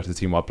of Dordrecht, the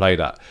team I played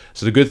at.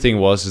 So the good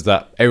thing is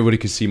that everybody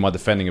could see my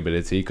defending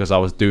ability because I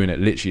was doing it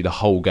literally the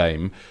whole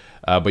game.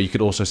 But you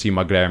could also see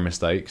my glaring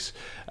mistakes.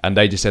 And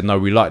they just said, no,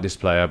 we like this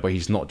player, but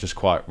he's not just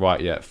quite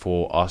right yet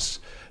for us.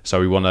 So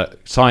we want to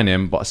sign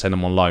him, but send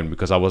him on loan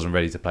because I wasn't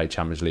ready to play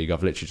Champions League.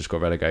 I've literally just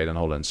got relegated in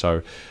Holland.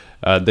 So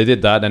they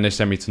did that. Then they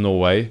sent me to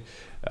Norway.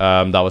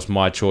 That was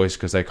my choice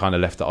because they kind of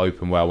left it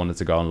open where I wanted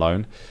to go on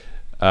loan.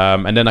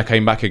 And then I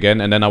came back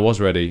again, and then I was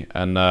ready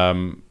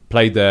and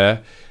played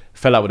there.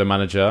 Fell out with the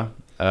manager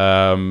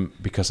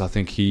because I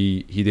think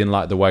he didn't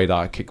like the way that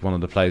I kicked one of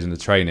the players in the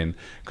training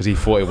because he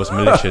thought it was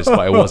malicious,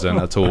 but it wasn't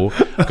at all.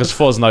 Because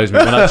Foz knows me.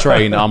 When I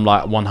train, I'm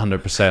like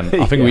 100%.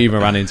 I think we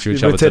even ran into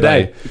each other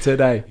today.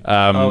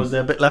 Was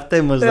there a bit left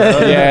in? Was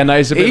there? Yeah, no,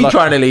 he's a bit He's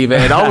trying to leave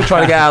it in. I was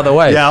trying to get out of the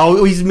way.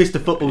 Yeah, he's Mr.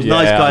 Football's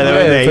nice guy though,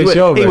 isn't he? For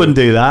sure, He wouldn't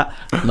do that.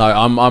 No,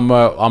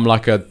 I'm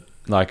like a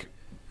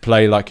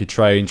play like you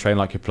train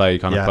like you play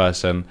kind of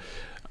person.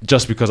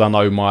 Just because I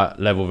know my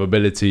level of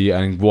ability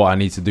and what I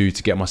need to do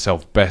to get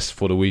myself best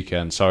for the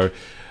weekend. So,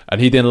 and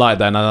he didn't like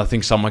that. And I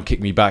think someone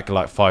kicked me back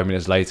like 5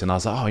 minutes later. And I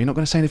was like, oh, you're not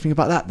going to say anything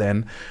about that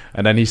then?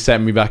 And then he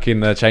sent me back in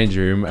the change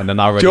room. And then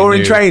I already During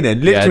knew, training?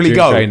 Literally during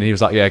go? training, he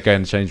was like, yeah, go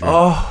in the change room.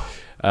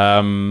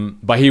 Oh.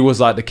 But he was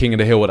like the king of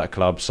the hill at that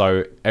club.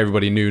 So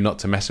everybody knew not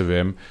to mess with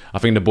him. I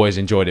think the boys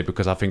enjoyed it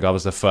because I think I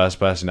was the first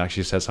person who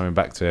actually said something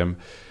back to him.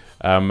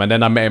 And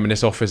then I met him in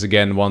this office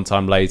again one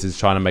time later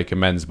trying to make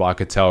amends, but I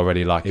could tell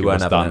already like he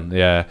was done.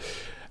 Yeah.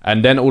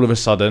 And then all of a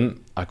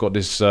sudden I got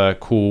this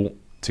call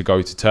to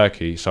go to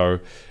Turkey. So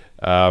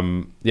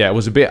it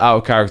was a bit out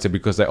of character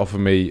because they offered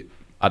me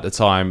at the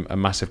time a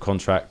massive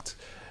contract.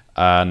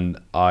 And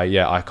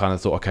I kind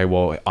of thought, okay,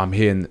 well, I'm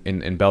here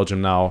in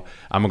Belgium now.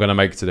 Am I going to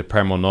make it to the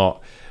Prem or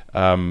not?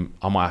 I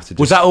might have to.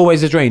 Was that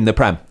always a dream, the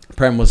Prem?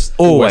 Prem was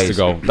always the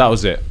goal. That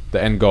was it,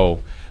 the end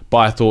goal. But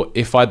I thought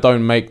if I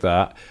don't make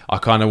that, I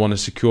kind of want to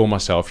secure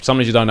myself.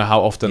 Sometimes you don't know how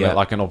often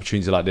like an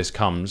opportunity like this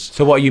comes.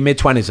 So what are you,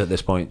 mid-20s at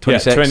this point?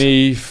 26? Yeah,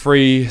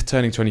 23,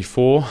 turning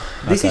 24.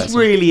 This is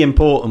really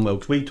important, Will,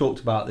 because we talked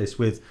about this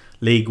with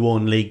League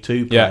One, League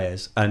Two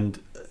players. And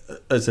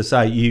as I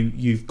say,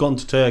 you've gone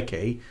to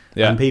Turkey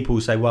and people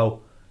say,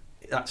 well,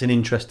 that's an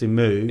interesting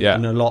move. Yeah.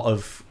 And a lot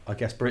of, I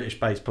guess,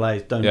 British-based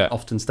players don't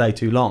often stay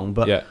too long.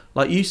 But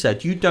like you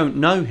said, you don't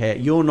know here.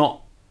 You're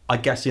not, I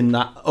guess, in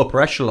that upper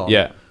echelon.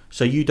 Yeah.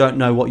 So you don't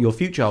know what your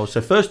future holds.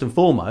 So first and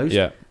foremost,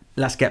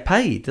 let's get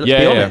paid. Let's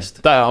be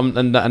honest. That,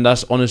 and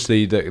that's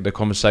honestly the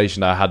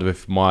conversation that I had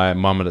with my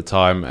mum at the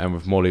time and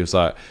with Molly was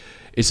like,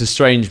 it's a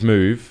strange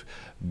move.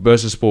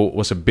 Bursaspor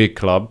was a big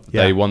club.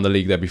 Yeah. They won the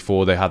league there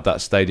before. They had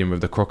that stadium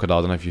with the crocodile.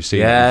 I don't know if you've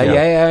seen it before.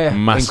 Yeah.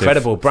 Massive.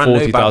 Incredible. Brand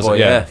new bad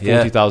boy.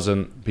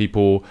 40,000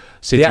 people.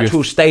 The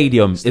actual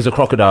stadium is a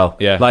crocodile.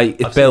 Yeah.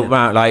 Like, it's built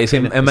around, like, it's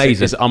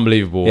amazing. It's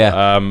unbelievable.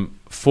 Yeah.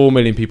 4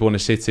 million people in the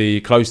city,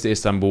 close to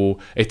Istanbul.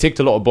 It ticked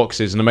a lot of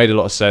boxes and it made a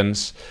lot of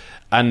sense.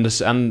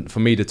 And for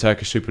me, the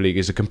Turkish Super League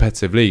is a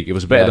competitive league. It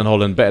was better than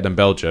Holland, better than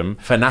Belgium.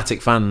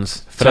 Fanatic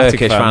fans.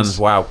 Turkish fans.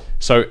 Wow.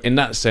 So in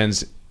that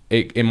sense,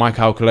 in my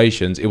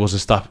calculations, it was a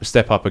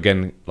step up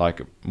again,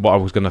 like what I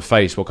was going to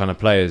face, what kind of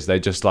players. They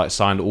just like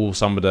signed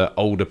some of the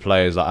older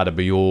players like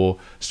Adebayor,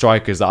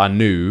 strikers that I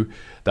knew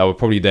that were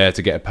probably there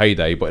to get a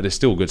payday, but they're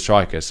still good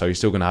strikers, so you're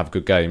still going to have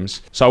good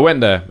games. So I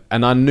went there,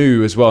 and I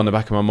knew as well in the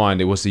back of my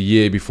mind, it was the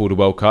year before the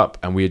World Cup,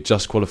 and we had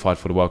just qualified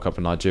for the World Cup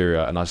in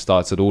Nigeria, and I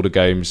started all the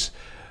games.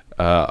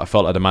 I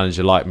felt like the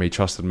manager liked me,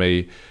 trusted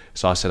me,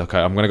 so I said, okay,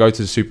 I'm going to go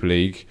to the Super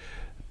League,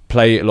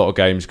 play a lot of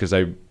games, because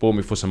they bought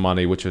me for some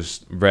money, which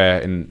was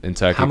rare in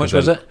Turkey. How much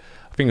was it?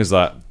 I think it was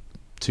like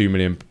 2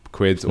 million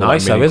quid.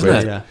 Nice, though, isn't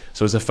it? Yeah.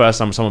 So it was the first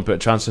time someone put a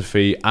transfer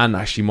fee and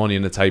actually money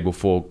on the table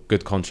for a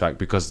good contract,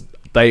 because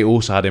they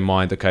also had in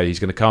mind, okay, he's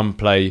going to come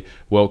play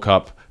World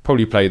Cup,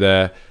 probably play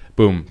there,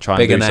 boom, try and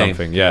Bigger do name.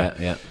 something.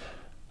 Yeah.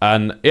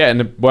 And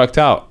it worked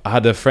out. I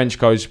had a French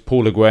coach,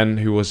 Paul Le Guen,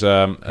 who was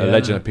a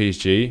legend at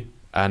PSG,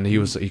 and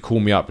he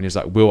called me up and he was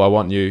like, Will, I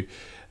want you.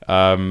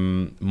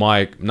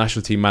 My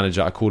national team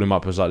manager, I called him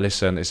up, I was like,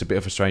 listen, it's a bit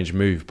of a strange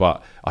move,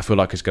 but I feel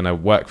like it's going to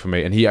work for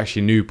me. And he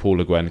actually knew Paul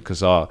Le Guen,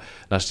 because our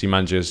national team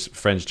manager's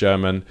French,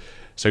 German.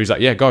 So he's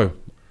like, yeah, go.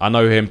 I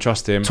know him,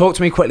 trust him. Talk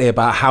to me quickly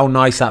about how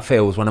nice that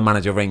feels when a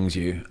manager rings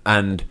you.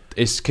 And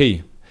it's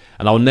key.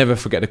 And I'll never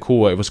forget the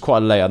call. It was quite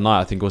late at night.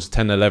 I think it was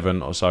 10,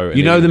 11 or so.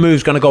 You know the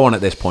move's going to go on at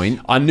this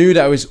point. I knew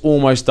that it was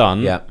almost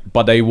done. Yeah.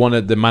 But they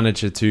wanted the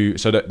manager to...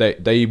 So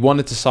that they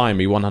wanted to sign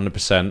me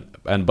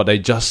 100%. But they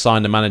just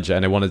signed the manager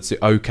and they wanted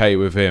to okay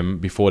with him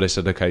before they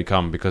said, okay,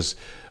 come. Because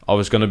I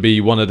was going to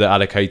be one of the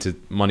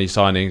allocated money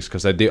signings,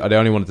 because they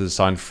only wanted to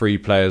sign free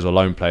players or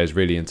loan players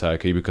really in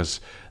Turkey, because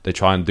they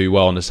try and do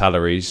well on the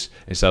salaries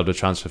instead of the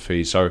transfer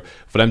fees. So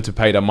for them to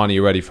pay that money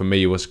already for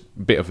me was a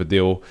bit of a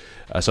deal.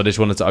 So I just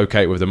wanted to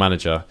okay it with the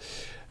manager.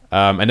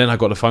 And then I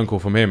got a phone call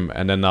from him,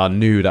 and then I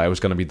knew that it was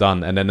going to be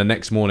done. And then the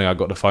next morning I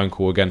got the phone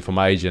call again from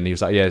my agent. He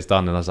was like, yeah, it's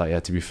done. And I was like, yeah,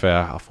 to be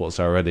fair, I thought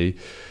so already.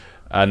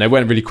 And they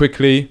went really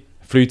quickly.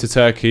 Flew to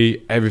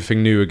Turkey,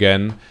 everything new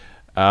again.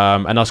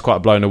 And I was quite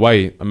blown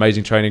away.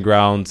 Amazing training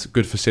ground,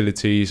 good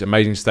facilities,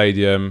 amazing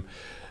stadium.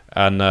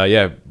 And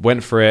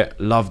went for it,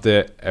 loved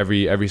it,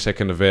 every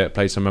second of it,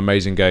 played some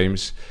amazing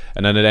games.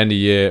 And then at the end of the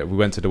year, we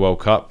went to the World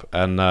Cup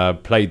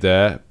and played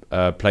there,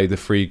 played the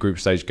 3 group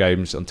stage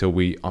games until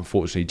we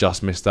unfortunately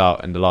just missed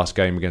out in the last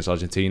game against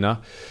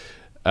Argentina.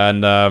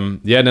 And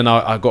then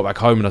I got back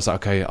home and I was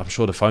like, okay, I'm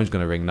sure the phone's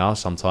going to ring now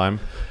sometime.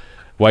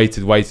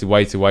 Waited.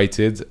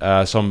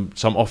 Some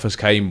offers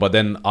came, but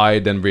then I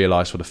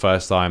realised for the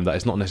first time that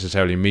it's not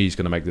necessarily me who's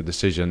going to make the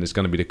decision. It's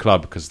going to be the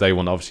club because they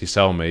want to obviously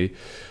sell me.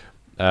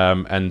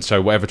 And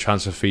so whatever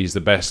transfer fee is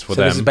the best for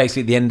them. So this is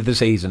basically the end of the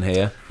season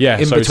here. Yeah.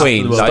 In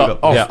between.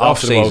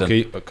 After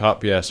the World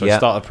Cup. Yeah. So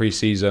start of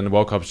pre-season. The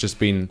World Cup's just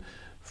been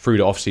through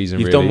the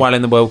off-season, You've done well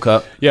in the World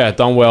Cup. Yeah,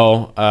 done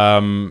well.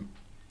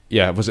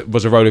 It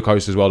was a roller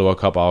coaster as well, the World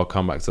Cup. I'll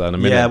come back to that in a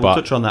minute. Yeah, we'll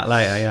touch on that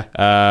later,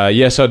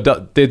 so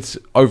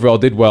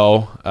did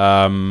well.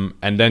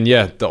 And then,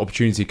 the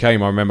opportunity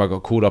came. I remember I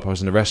got called up. I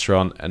was in a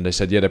restaurant and they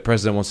said, the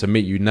president wants to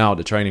meet you now at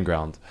the training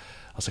ground.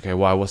 I was like, okay,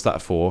 why? What's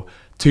that for?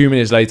 2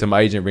 minutes later, my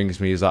agent rings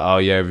me. He's like, oh,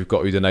 yeah, we've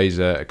got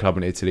Udinese, a club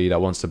in Italy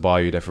that wants to buy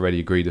you. They've already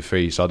agreed the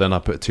fee. So then I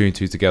put 2 and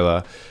 2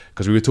 together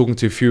because we were talking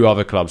to a few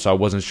other clubs, so I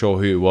wasn't sure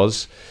who it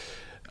was.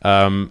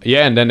 And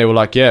then they were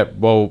like,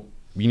 well,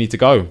 you need to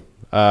go.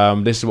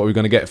 This is what we're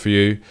going to get for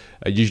you.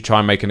 You should try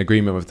and make an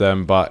agreement with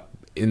them, but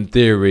in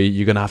theory,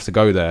 you're going to have to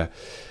go there.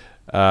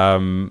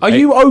 Are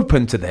you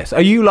open to this?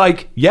 Are you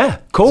like, yeah,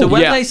 cool? So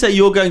when they say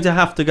you're going to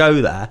have to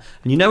go there,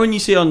 and when you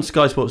see on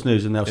Sky Sports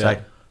News and they'll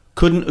say,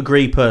 couldn't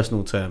agree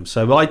personal terms.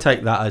 So I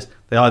take that as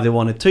they either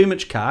wanted too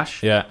much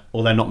cash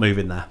or they're not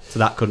moving there to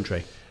that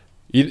country.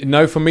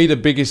 For me, the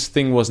biggest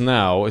thing was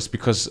now is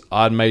because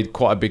I'd made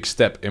quite a big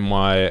step in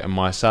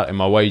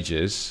my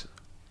wages.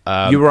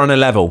 You were on a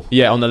level.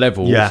 Yeah, on the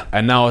level. Yeah.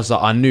 And now it's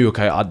like, I knew,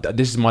 okay,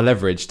 this is my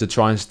leverage to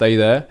try and stay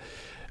there.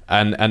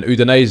 And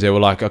Udinese were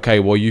like,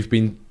 okay, well, you've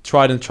been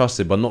tried and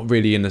trusted, but not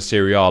really in the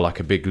Serie A, like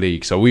a big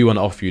league. So we want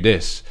to offer you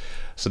this.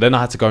 So then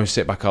I had to go and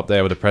sit back up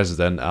there with the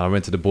president. And I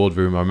went to the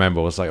boardroom, I remember.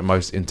 It was like the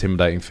most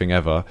intimidating thing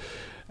ever.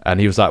 And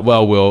he was like,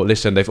 well, Will,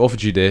 listen, they've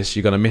offered you this.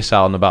 You're going to miss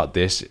out on about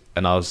this.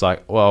 And I was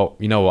like, well,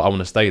 you know what? I want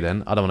to stay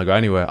then. I don't want to go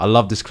anywhere. I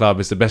love this club.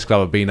 It's the best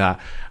club I've been at.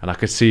 And I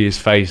could see his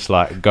face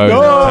like going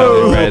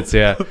totally red.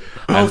 Yeah.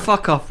 Oh,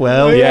 fuck off,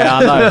 Will. Yeah,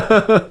 I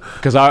know.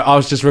 Because I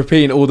was just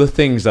repeating all the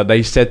things that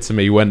they said to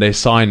me when they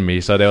signed me.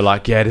 So they were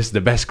like, yeah, this is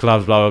the best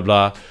club, blah,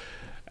 blah, blah.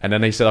 And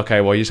then they said,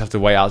 okay, well, you just have to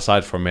wait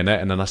outside for a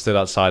minute. And then I stood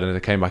outside and then they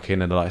came back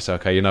in and they're like, so,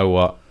 okay, you know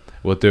what?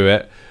 We'll do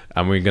it.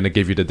 And we're going to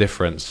give you the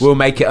difference. We'll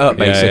make it up,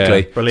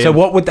 basically. Yeah.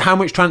 So how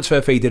much transfer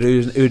fee did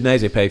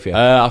Udinese pay for you?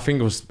 I think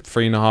it was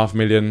 3.5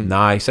 million.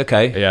 Nice,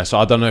 okay. Yeah, so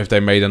I don't know if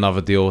they made another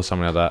deal or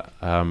something like that.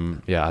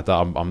 I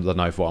don't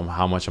know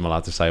how much I'm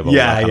allowed to say about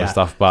that kind of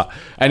stuff. But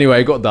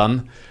anyway, it got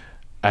done.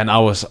 And I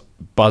was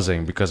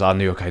buzzing because I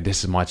knew, okay,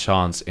 this is my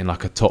chance in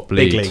like a top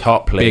league.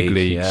 Big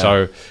league. Yeah.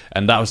 So,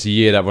 and that was the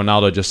year that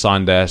Ronaldo just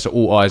signed there. So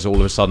all eyes all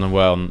of a sudden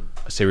were on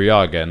Serie A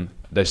again.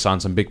 They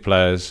signed some big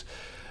players.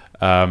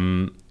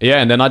 And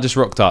then I just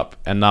rocked up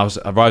and I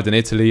arrived in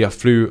Italy. I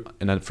flew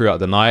throughout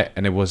the night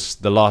and it was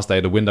the last day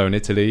of the window in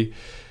Italy.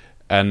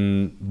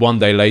 And one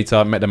day later,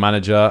 I met the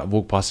manager,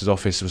 walked past his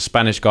office. It was a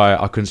Spanish guy.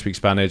 I couldn't speak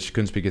Spanish,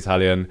 couldn't speak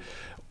Italian.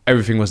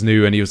 Everything was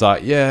new. And he was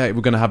like, yeah,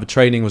 we're going to have a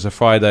training. It was a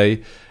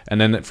Friday.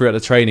 And then throughout the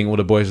training, all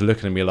the boys were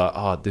looking at me like,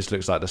 oh, this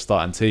looks like the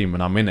starting team.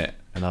 And I'm in it.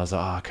 And I was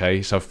like, oh,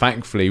 okay. So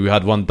thankfully, we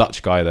had one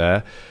Dutch guy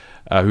there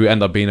who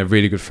ended up being a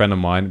really good friend of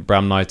mine.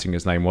 Bram Knighting,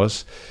 his name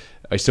was.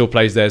 He still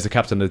plays there as the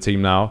captain of the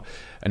team now.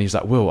 And he's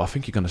like, Will, I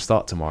think you're going to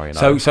start tomorrow. You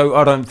know? So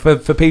hold on.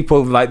 For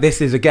people, like,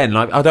 this is, again,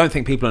 like, I don't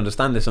think people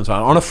understand this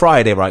sometimes. On a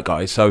Friday, right,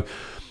 guys? So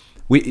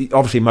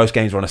obviously most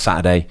games are on a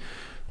Saturday.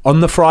 On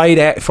the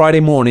Friday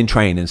morning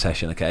training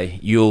session, okay,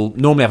 you'll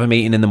normally have a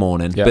meeting in the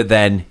morning, but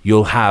then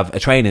you'll have a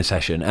training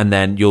session and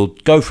then you'll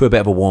go through a bit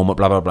of a warm-up,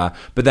 blah, blah, blah.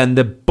 But then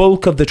the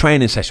bulk of the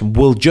training session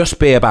will just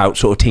be about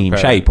sort of team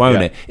shape,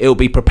 won't it? It'll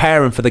be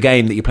preparing for the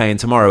game that you're playing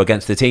tomorrow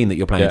against the team that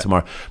you're playing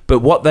tomorrow. But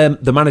what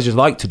the managers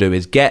like to do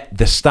is get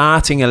the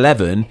starting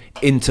 11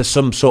 into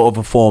some sort of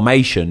a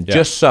formation,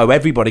 just so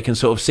everybody can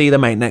sort of see the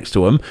mate next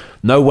to them,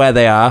 know where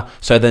they are,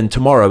 so then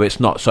tomorrow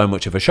it's not so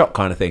much of a shock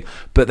kind of thing.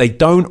 But they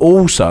don't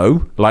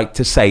also like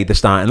to say the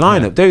starting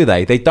lineup, do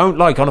they? They don't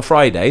like, on a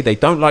Friday, they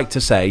don't like to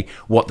say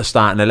what the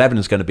starting 11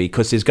 is going to be,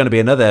 because there's going to be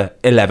another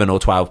 11 or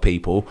 12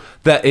 people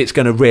that it's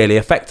going to really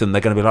affect them.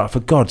 They're going to be like,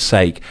 for God's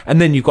sake. And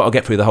then you've got to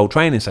get through the whole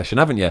training session,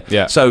 haven't you?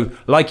 Yeah. So,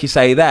 like you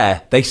say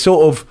there, they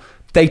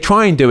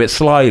try and do it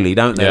slyly,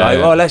 don't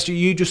they?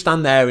 You just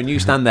stand there and you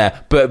stand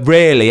there. But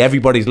really,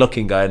 everybody's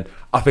looking, going,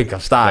 I think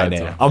I'm starting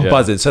here. I'm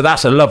buzzing. So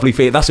that's a lovely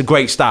feeling. That's a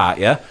great start,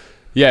 yeah?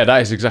 Yeah,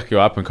 that is exactly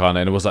what happened, kind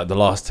of. And it was like the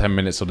last 10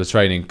 minutes of the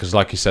training, because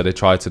like you said, they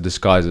try to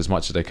disguise as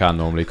much as they can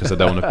normally, because they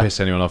don't want to piss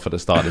anyone off at the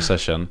start of the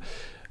session.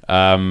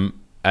 And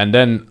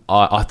then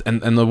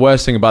and the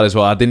worst thing about it as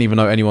well, I didn't even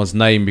know anyone's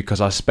name, because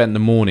I spent the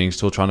morning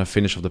still trying to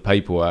finish off the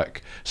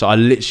paperwork. So I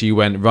literally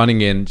went running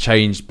in,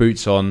 changed,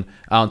 boots on,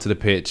 out onto the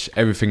pitch,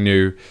 everything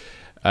new.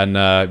 And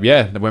I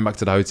went back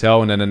to the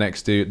hotel, and then the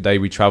next day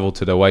we travelled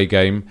to the away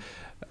game,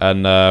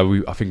 and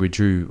I think we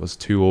drew. It was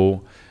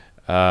 2-2.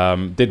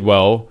 Did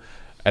well,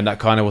 and that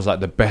kind of was like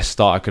the best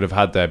start I could have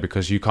had there,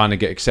 because you kind of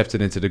get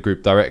accepted into the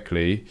group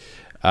directly,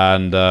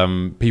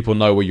 and people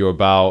know what you're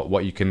about,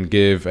 what you can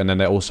give, and then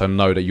they also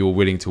know that you're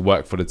willing to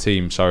work for the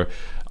team. So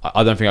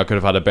I don't think I could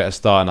have had a better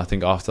start, and I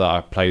think after that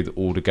I played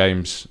all the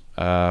games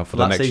for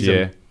the next season.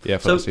 year. Yeah,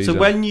 for that season. So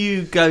when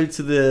you go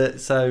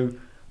to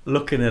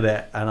looking at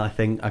it, and I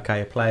think,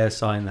 okay, a player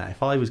signed that.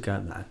 If I was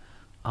going there,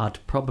 I'd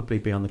probably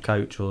be on the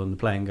coach or on the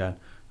plane going,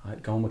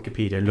 right, go on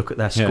Wikipedia and look at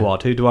their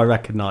squad. Who do I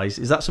recognise?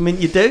 Is that something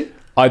you do?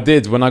 I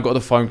did. When I got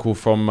the phone call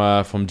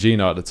from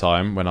Gino at the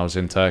time, when I was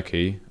in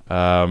Turkey,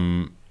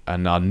 and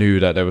I knew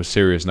that they were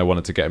serious and they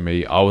wanted to get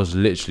me, I was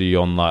literally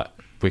on like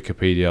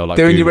Wikipedia, like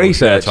doing your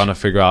research, trying to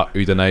figure out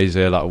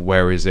Udinese, like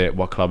where is it,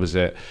 what club is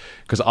it?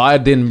 Because I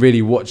didn't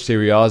really watch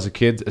Serie A as a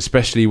kid,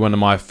 especially when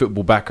my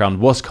football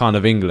background was kind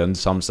of England.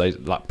 Some say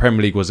like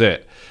Premier League was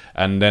it,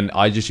 and then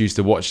I just used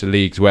to watch the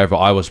leagues wherever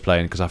I was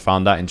playing because I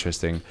found that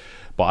interesting.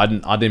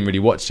 But I didn't really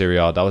watch Serie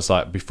A. That was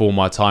like before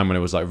my time when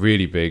it was like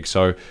really big.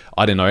 So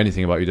I didn't know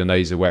anything about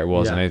Udinese, where it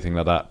was, and anything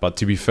like that. But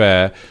to be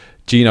fair,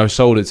 Gino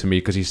sold it to me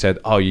because he said,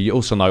 "Oh, you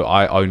also know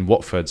I own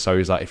Watford." So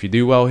he's like, "If you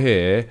do well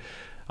here,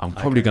 I'm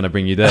probably going to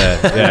bring you there."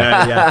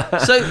 Yeah.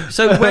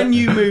 So when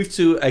you move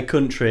to a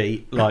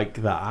country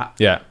like that,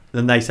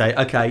 then they say,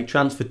 okay,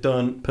 transfer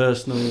done,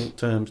 personal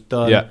terms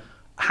done. Yeah.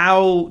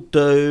 How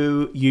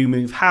do you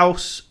move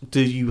house?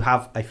 Do you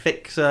have a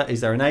fixer?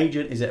 Is there an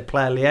agent? Is it a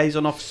player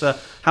liaison officer?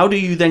 How do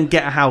you then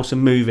get a house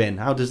and move in?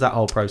 How does that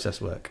whole process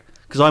work?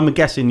 Because I'm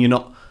guessing you're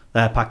not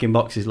there packing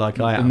boxes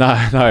like I am.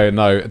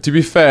 No. To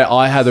be fair,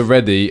 I had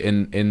already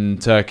in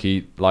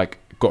Turkey like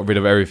got rid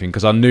of everything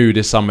because I knew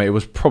this summer it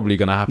was probably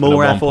going to happen.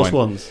 More at Air Force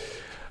point. Ones.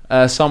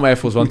 Some Air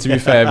Force One. To be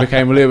fair, it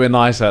became a little bit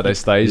nicer at this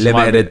stage.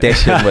 Limited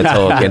edition, we're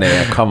talking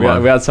here. Come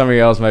on. We had something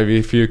else, maybe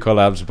a few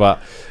collabs,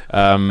 but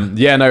I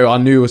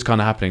knew it was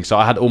kind of happening. So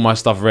I had all my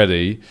stuff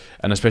ready,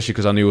 and especially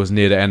because I knew it was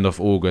near the end of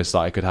August,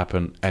 that it could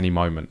happen any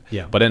moment.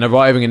 Yeah. But then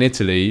arriving in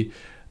Italy,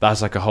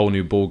 that's like a whole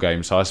new ball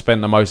game. So I spent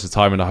the most of the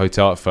time in the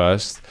hotel at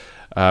first.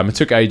 It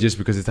took ages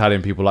because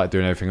Italian people like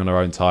doing everything on their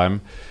own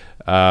time.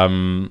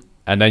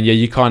 And then,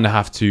 you kind of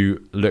have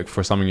to look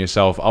for something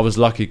yourself. I was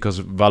lucky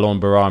because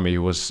Valon Barami,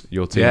 who was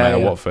your teammate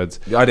at Watford.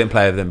 I didn't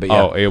play with him, but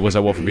Oh, he was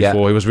at Watford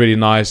before. He was really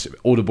nice.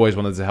 All the boys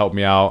wanted to help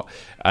me out.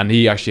 And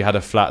he actually had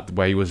a flat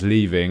where he was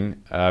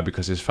leaving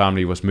because his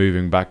family was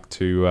moving back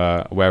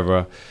to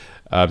wherever.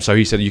 So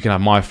he said, you can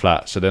have my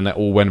flat. So then it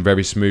all went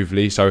very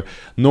smoothly. So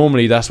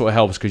normally that's what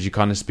helps because you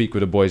kind of speak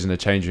with the boys in the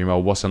changing room. Oh,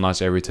 what's a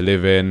nice area to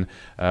live in?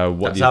 What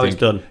That's do you how think? it's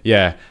done.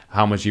 Yeah.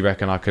 How much do you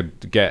reckon I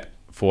could get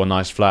for a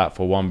nice flat,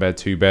 for 1 bed,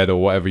 2 bed, or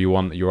whatever you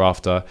want, you're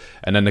after.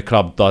 And then the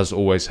club does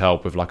always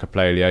help with like a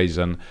player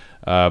liaison.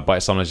 But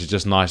sometimes it's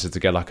just nicer to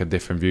get like a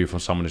different view from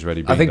someone who's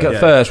already been I think there. at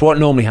first, what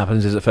normally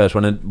happens is at first,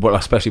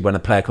 especially when a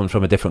player comes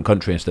from a different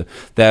country and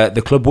stuff,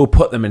 the club will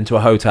put them into a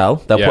hotel.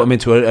 They'll put them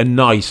into a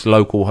nice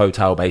local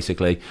hotel,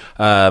 basically,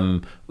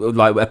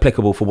 like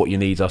applicable for what your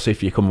needs are. So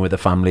if you're coming with a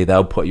family,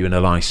 they'll put you in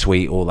a nice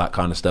suite, all that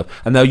kind of stuff.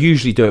 And they'll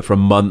usually do it for a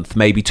month,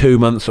 maybe 2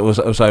 months or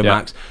so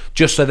max,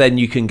 just so then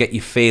you can get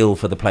your feel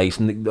for the place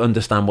and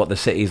understand what the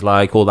city's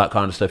like, all that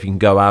kind of stuff. You can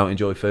go out,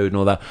 enjoy food and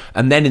all that.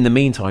 And then in the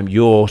meantime,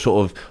 you're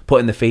sort of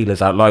putting the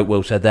feelers out, like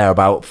Will said there,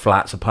 about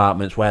flats,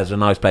 apartments, where's the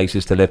nice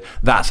places to live.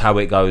 That's how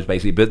it goes,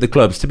 basically. But the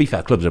clubs, to be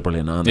fair, clubs are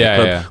brilliant, aren't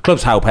they?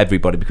 Clubs help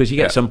everybody because you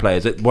get some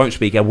players that won't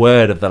speak a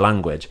word of the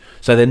language,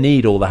 so they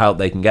need all the help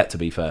they can get, to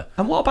be fair.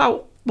 And what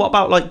about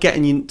like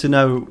getting you to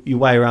know your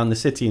way around the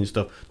city and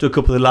stuff? Do a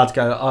couple of the lads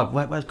go, oh,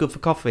 where's good for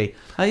coffee?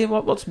 Hey,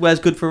 where's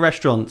good for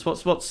restaurants?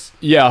 What's?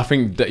 Yeah, I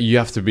think that you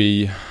have to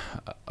be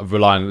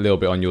relying a little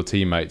bit on your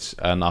teammates,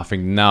 and I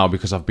think now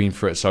because I've been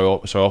through it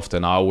so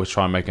often, I always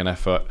try and make an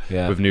effort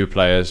with new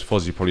players.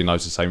 Fozzie probably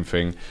knows the same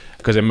thing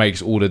because it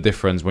makes all the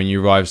difference when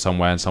you arrive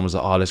somewhere and someone's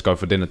like, oh, let's go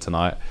for dinner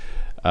tonight.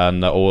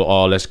 And or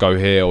oh, let's go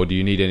here, or do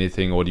you need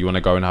anything, or do you want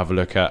to go and have a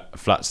look at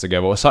flats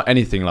together, or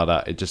anything like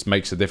that. It just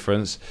makes a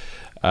difference.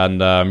 And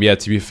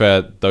to be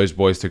fair, those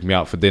boys took me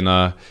out for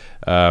dinner.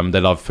 They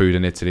love food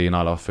in Italy, and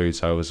I love food,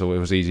 so it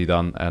was easy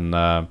done.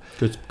 And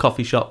good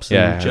coffee shops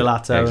and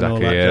gelato, exactly, and all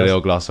that. A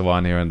little glass of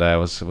wine here and there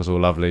was all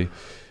lovely.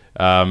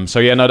 That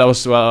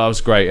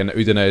was great. And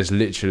Udine is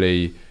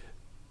literally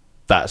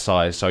that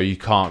size, so you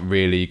can't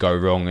really go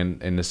wrong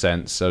in the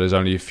sense. So there's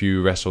only a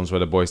few restaurants where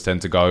the boys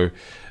tend to go.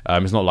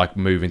 It's not like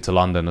moving to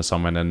London or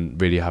somewhere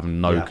and really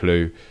having no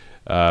clue.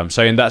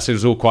 So in that sense, it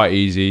was all quite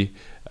easy.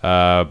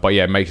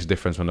 It makes a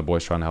difference when the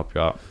boys trying to help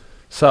you out.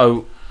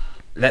 So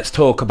let's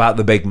talk about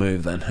the big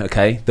move then,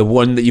 okay? The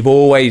one that you've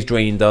always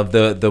dreamed of,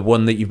 the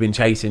one that you've been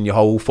chasing your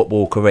whole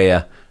football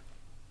career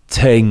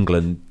to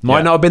England.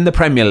 Might not have been the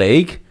Premier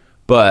League,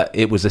 but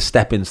it was a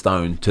stepping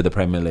stone to the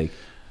Premier League.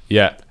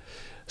 Yeah.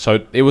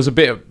 So it was a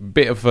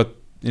bit of a,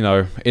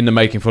 in the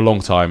making for a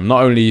long time.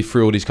 Not only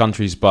through all these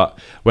countries, but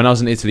when I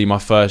was in Italy, my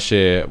first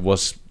year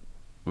was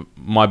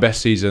my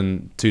best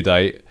season to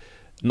date.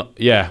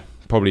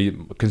 probably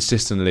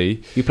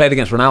consistently. You played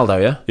against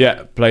Ronaldo, yeah?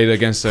 Yeah, played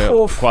against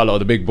quite a lot of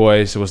the big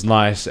boys. It was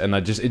nice, and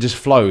it just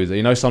flowed.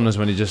 You know, sometimes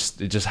when it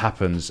just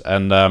happens.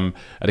 And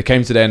it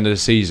came to the end of the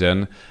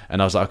season,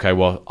 and I was like, okay,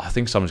 well, I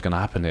think something's going to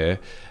happen here.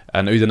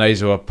 And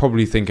Udinese were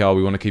probably thinking, oh,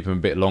 we want to keep him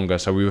a bit longer.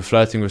 So we were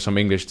flirting with some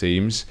English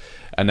teams,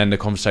 and then the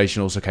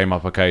conversation also came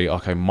up. Okay,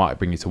 might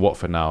bring you to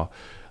Watford now.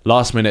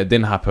 Last minute, it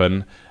didn't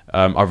happen.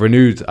 I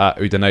renewed at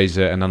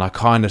Udinese, and then I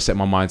kind of set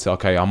my mind to,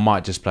 okay, I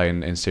might just play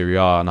in Serie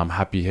A, and I'm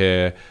happy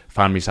here.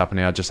 Family's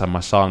happening. I just had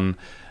my son,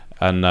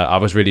 and I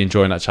was really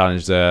enjoying that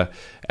challenge there.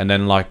 And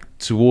then, like,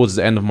 towards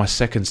the end of my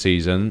second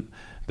season,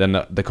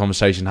 then the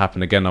conversation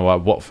happened again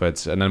about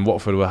Watford, and then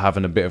Watford were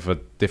having a bit of a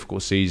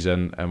difficult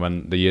season, and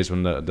when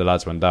the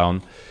lads went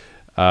down.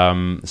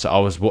 So I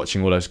was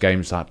watching all those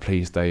games like,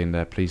 please stay in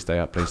there, please stay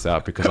up, because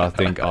I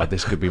think,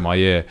 this could be my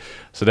year.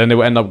 So then they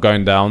would end up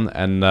going down,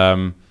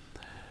 and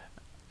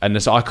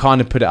so I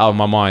kind of put it out of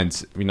my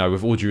mind, you know,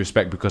 with all due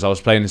respect, because I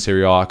was playing in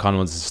Serie A, I kind of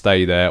wanted to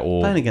stay there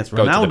or playing against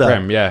go Ronaldo. to the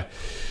Prem. Yeah.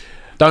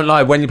 Don't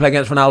lie, when you play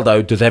against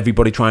Ronaldo, does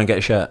everybody try and get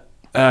a shirt?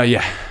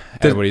 Yeah.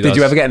 Everybody does. Did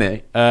you ever get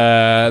any?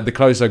 The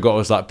closest I got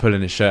was like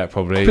pulling his shirt,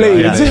 probably.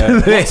 Please.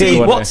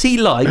 Like, What's he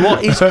like?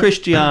 What is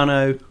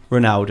Cristiano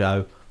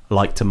Ronaldo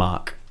like to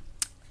mark?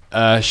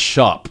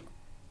 Sharp,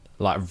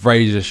 like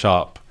razor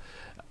sharp,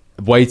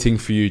 waiting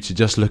for you to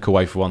just look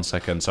away for 1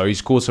 second. So he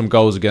scored some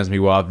goals against me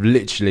where I've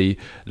literally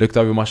looked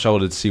over my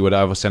shoulder to see where the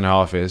other centre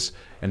half is,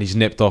 and he's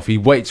nipped off. He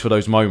waits for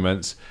those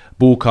moments.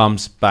 Ball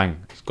comes,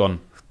 bang, it's gone.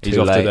 He's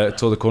off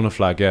to the corner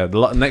flag. Yeah,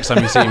 the next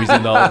time you see him, he's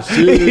in the.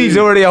 He's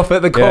already off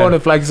at the corner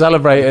flag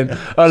celebrating.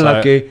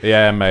 Unlucky. So,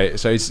 yeah, mate.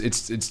 So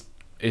it's.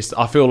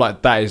 I feel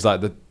like that is like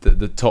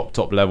the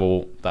top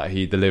level that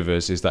he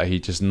delivers, is that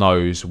he just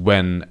knows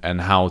when and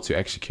how to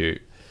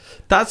execute.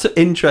 That's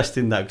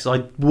interesting though, because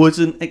I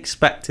wasn't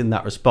expecting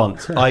that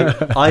response.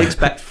 I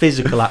expect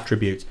physical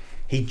attributes.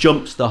 He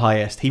jumps the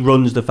highest, he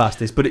runs the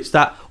fastest, but it's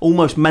that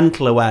almost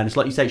mental awareness,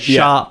 like you say,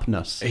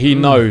 sharpness. He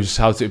knows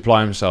how to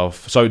apply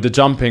himself. So the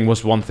jumping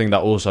was one thing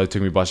that also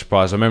took me by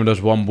surprise. I remember there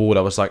was one ball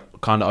that was like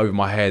kind of over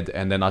my head,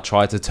 and then I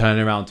tried to turn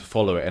around to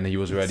follow it, and he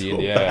was already in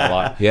the air,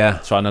 like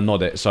trying to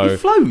nod it. So he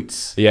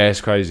floats. Yeah, it's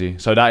crazy.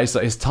 So that is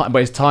but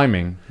it's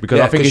timing,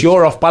 because I I think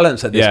you're off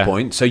balance at this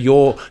point. So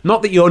you're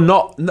not that you're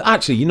not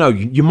actually. You know,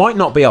 you might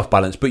not be off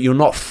balance, but you're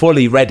not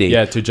fully ready.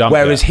 Yeah, to jump.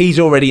 Whereas he's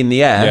already in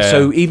the air. Yeah.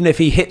 So even if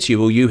he hits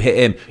you or you hit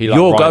him,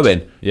 you're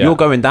going. Yeah. You're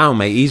going down,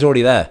 mate. He's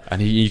already there. And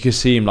you can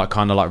see him like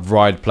kind of like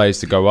ride plays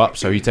to go up.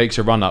 So he takes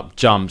a run up,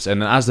 jumps, and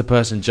then as the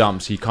person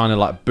jumps, he kind of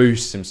like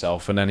boosts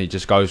himself, and then he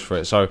just goes for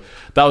it. So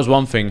that was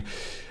one thing.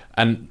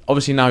 And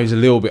obviously now he's a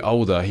little bit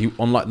older. He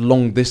on like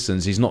long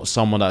distance, he's not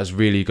someone that's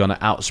really going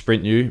to out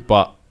sprint you,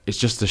 but it's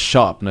just the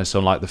sharpness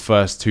on like the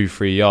first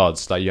 2-3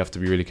 yards that you have to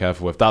be really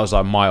careful with. That was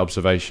like my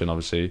observation,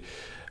 obviously.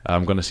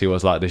 I'm going to see what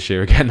it's like this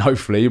year again,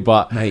 hopefully.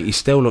 But mate, he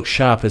still looks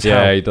sharp as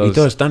hell. Yeah, he does. He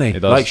does, doesn't he?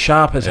 Like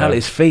sharp as hell.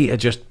 His feet are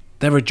just,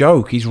 they're a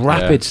joke. He's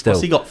rapid still.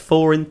 What's he got,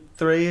 4 in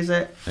 3, is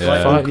it?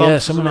 Yeah,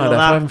 something like that.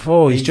 5 and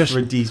 4.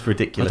 He's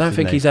ridiculous. I don't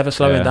think he's ever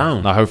slowing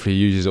down. No, hopefully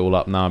he uses it all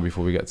up now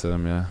before we get to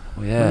them,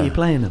 When are you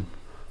playing them?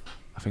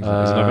 I think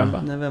it's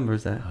November. November,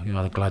 is that?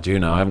 I'm glad you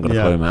know. I haven't got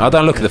a clue, man. I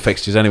don't look at the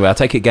fixtures anyway. I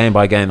take it game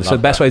by game. It's the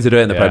best way to do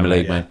it in the Premier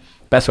League, mate.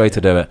 Best way to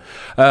do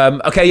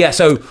it.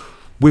 So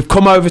we've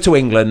come over to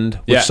England.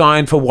 We've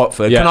signed for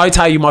Watford. Can I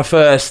tell you my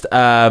first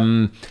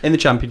in the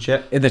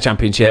Championship? In the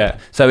Championship. Yeah.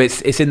 So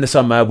it's in the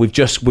summer. We've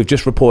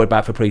just reported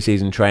back for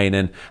pre-season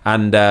training,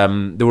 and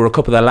there were a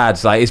couple of the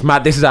lads like, it's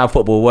mad. This is how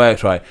football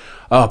works, right?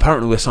 Oh,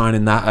 apparently we're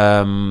signing that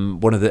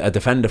a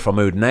defender from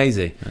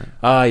Udinese.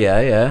 Oh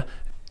yeah.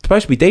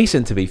 Supposed to be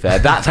decent, to be fair.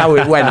 That's how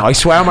it went. I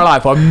swear on my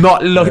life, I'm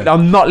not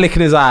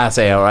licking his ass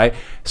here, all right?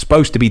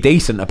 Supposed to be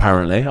decent,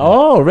 apparently.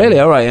 Oh, really?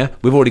 All right, yeah.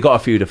 We've already got a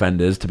few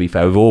defenders, to be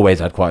fair. We've always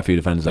had quite a few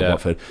defenders at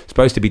Watford.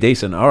 Supposed to be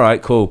decent. All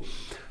right, cool.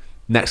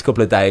 Next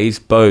couple of days,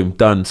 boom,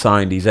 done,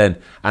 signed, he's in.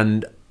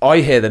 And I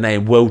hear the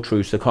name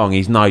TROOST-EKONG.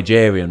 He's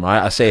Nigerian,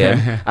 right? I see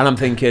him, and I'm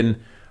thinking,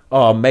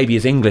 oh, maybe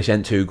his English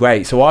ain't too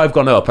great. So I've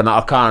gone up, and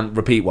I can't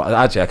repeat what...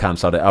 Actually, I can't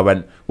start it. I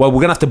went, well,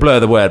 we're going to have to blur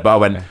the word, but I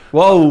went,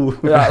 whoa.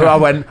 I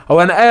went,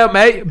 hey,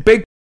 mate,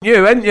 big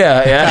you, ain't you?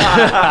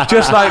 Yeah.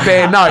 Just like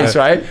being nice,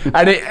 right?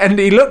 And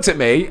he looked at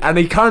me, and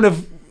he kind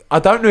of... I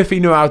don't know if he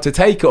knew how to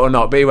take it or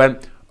not, but he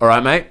went... All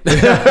right, mate. And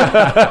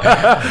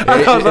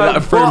I was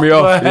like, threw me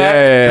off.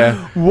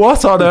 Yeah.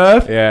 What on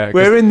earth? Yeah,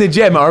 we're in the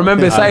gym. I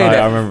remember saying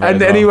it.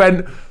 And then he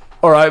went,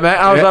 all right, mate.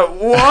 I was like,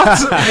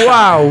 what?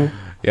 Wow.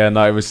 Yeah,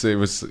 no, it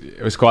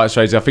was quite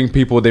strange. I think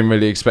people didn't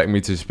really expect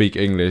me to speak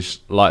English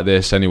like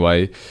this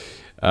anyway.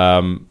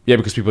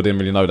 Because people didn't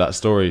really know that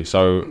story,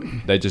 so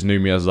they just knew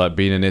me as like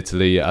being in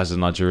Italy as a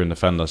Nigerian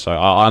defender. So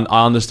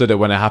I understood it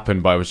when it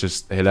happened, but it was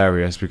just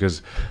hilarious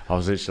because I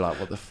was literally like,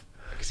 what the f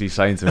is he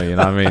saying to me? You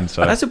know what I mean?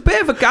 So that's a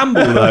bit of a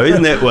gamble, though,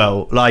 isn't it?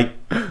 Well, like,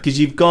 because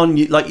you've gone,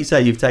 like you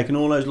say, you've taken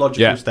all those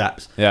logical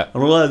steps. Yeah.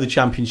 And although the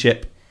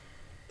Championship,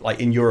 like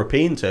in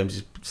European terms,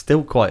 is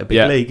still quite a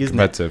big league, isn't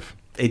competitive.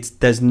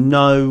 There's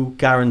no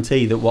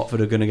guarantee that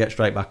Watford are going to get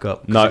straight back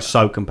up because it's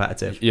so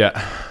competitive.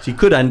 Yeah. So you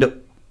could end up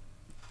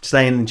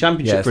staying in the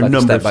Championship it's for a like a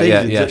number of step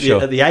back. seasons.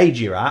 Sure. At the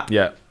age you're at,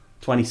 Yeah.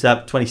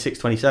 27, 26,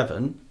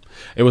 27.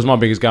 It was my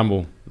biggest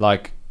gamble.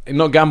 Like,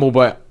 not gamble,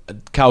 but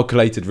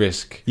calculated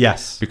risk.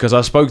 Yes. Because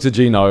I spoke to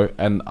Gino,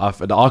 and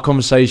our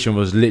conversation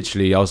was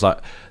literally, I was like,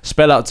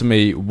 spell out to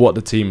me what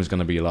the team is going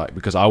to be like,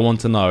 because I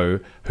want to know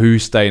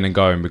who's staying and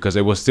going, because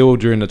it was still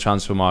during the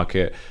transfer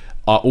market.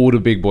 Are all the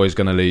big boys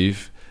going to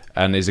leave?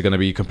 And is it going to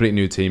be a complete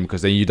new team?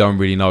 Because then you don't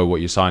really know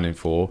what you're signing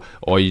for.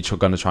 Or are you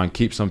going to try and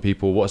keep some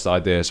people? What's the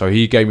idea? So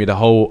he gave me the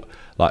whole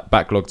like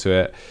backlog to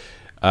it.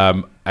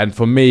 And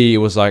for me, it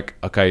was like,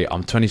 okay,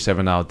 I'm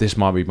 27 now. This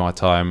might be my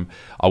time.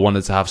 I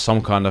wanted to have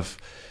some kind of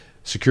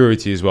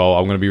security as well.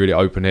 I'm going to be really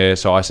open here.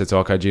 So I said to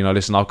okay, Gino,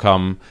 listen, I'll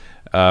come.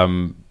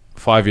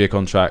 5-year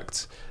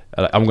contract.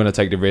 I'm going to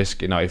take the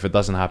risk, if it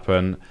doesn't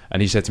happen.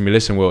 And he said to me,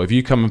 listen, Will, if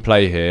you come and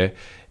play here,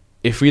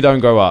 if we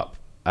don't go up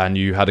and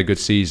you had a good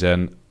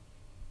season,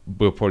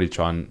 we'll probably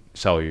try and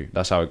sell you.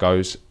 That's how it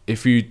goes.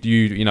 If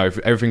if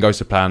everything goes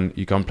to plan,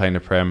 you come play in the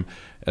Prem,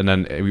 and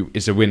then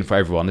it's a win for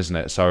everyone, isn't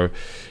it? So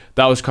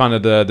that was kind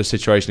of the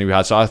situation we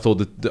had. So I thought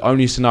that the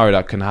only scenario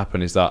that can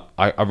happen is that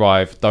I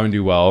arrive, don't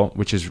do well,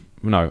 which is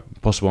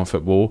possible in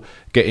football,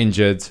 get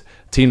injured,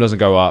 team doesn't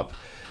go up.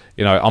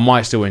 I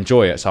might still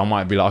enjoy it. So I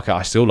might be like, okay,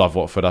 I still love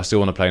Watford. I still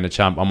want to play in the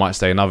Champ. I might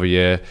stay another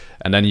year,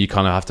 and then you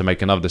kind of have to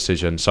make another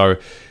decision. So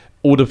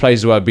all the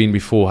places where I'd been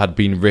before had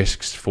been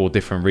risks for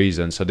different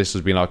reasons. So this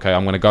has been like, okay,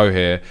 I'm going to go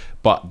here.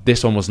 But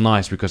this one was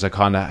nice because I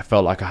kind of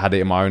felt like I had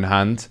it in my own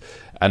hand.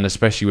 And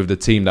especially with the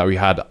team that we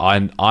had,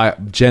 I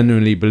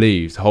genuinely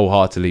believed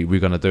wholeheartedly we're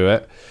going to do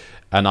it.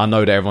 And I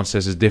know that everyone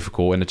says it's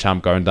difficult in the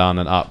Champ going down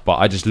and up. But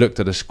I just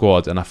looked at the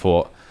squad and I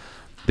thought,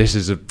 this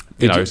is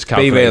it's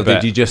be real. bet.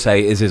 Did you just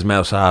say, is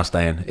Ismail Sarr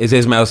staying? Is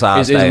Ismail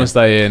Sarr Is staying? Ismail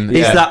staying?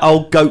 Is that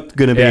old goat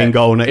going to be in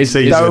goal next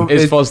season?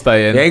 Is Foz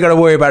staying? You ain't got to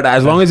worry about that.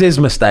 As long as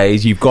Isma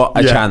stays, you've got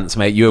a chance,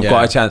 mate. You have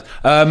got a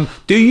chance.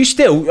 Do you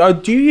still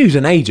do you use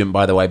an agent,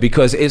 by the way?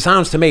 Because it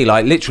sounds to me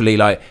like literally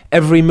like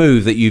every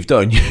move that you've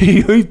done,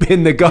 you've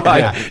been the guy.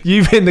 Yeah.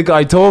 You've been the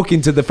guy talking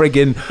to the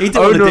friggin'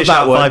 owner of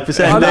that one.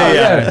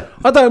 5%.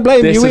 I don't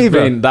blame you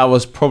either. That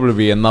was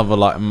probably another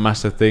like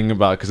massive thing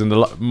about, because in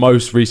the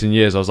most recent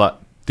years, I was like,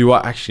 do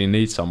I actually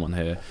need someone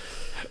here?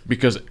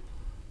 Because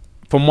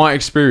from my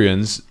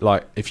experience,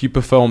 like if you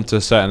perform to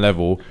a certain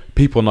level,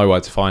 people know where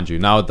to find you.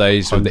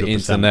 Nowadays, with the 100%.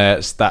 internet,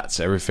 stats,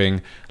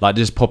 everything, like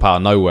just pop out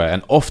of nowhere.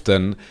 And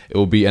often it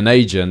will be an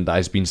agent that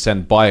has been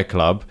sent by a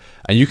club,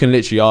 and you can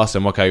literally ask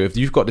them, okay, if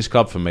you've got this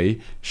club for me,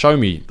 show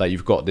me that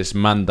you've got this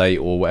mandate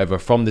or whatever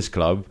from this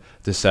club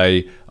to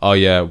say, oh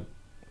yeah,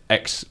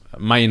 X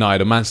Man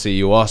United or Man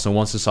City or Arsenal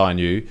wants to sign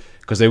you.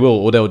 Because they will,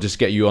 or they'll just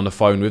get you on the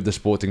phone with the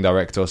sporting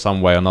director or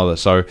some way or another.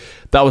 So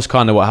that was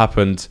kind of what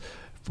happened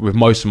with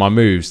most of my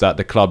moves, that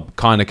the club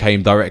kind of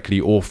came directly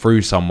or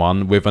through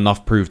someone with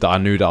enough proof that I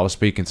knew that I was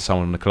speaking to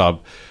someone in the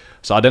club.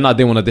 So I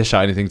didn't want to dish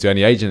out anything to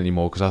any agent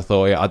anymore, because I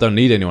thought, I don't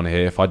need anyone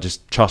here if I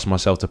just trust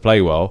myself to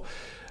play well.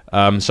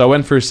 So I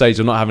went through a stage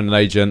of not having an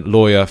agent,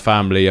 lawyer,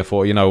 family. I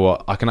thought, you know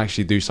what, I can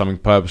actually do something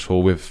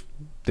purposeful with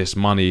this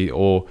money,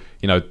 or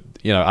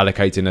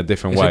allocating in a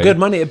different way. It's a good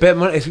money, a bit of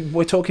money.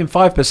 We're talking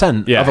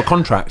 5% of a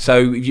contract,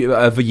 so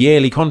of a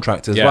yearly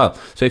contract as well.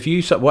 So if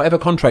you whatever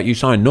contract you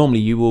sign, normally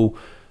you will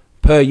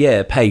per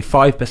year pay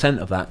 5%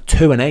 of that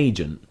to an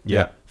agent.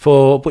 Yeah.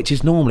 For which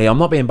is normally, I'm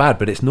not being bad,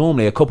 but it's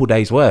normally a couple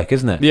days' work,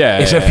 isn't it? Yeah.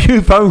 It's a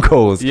few phone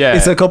calls. Yeah.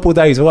 It's a couple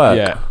days' work.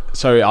 Yeah.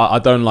 So I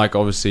don't like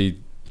obviously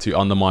to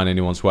undermine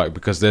anyone's work,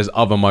 because there's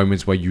other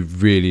moments where you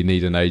really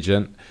need an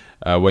agent.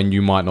 When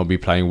you might not be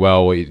playing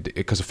well,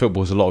 because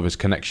football is a lot of its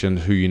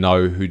connections, who you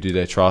know, who do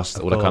they trust,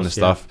 all that kind of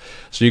stuff.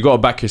 So you've got to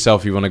back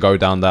yourself if you want to go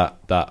down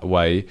that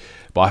way.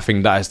 But I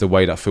think that is the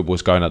way that football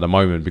is going at the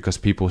moment, because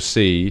people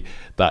see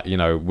that,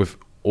 with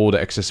all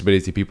the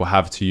accessibility people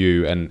have to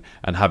you and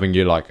having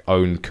your like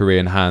own career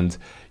in hand,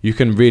 you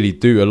can really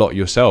do a lot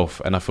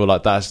yourself. And I feel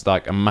like that's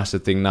like a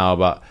massive thing now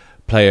about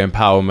player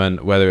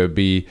empowerment, whether it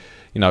be,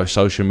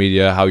 social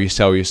media, how you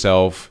sell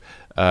yourself,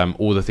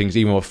 all the things,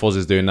 even what Foz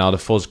is doing now, the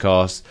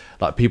Fozcast,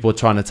 like people are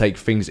trying to take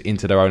things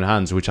into their own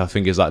hands, which I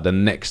think is like the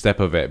next step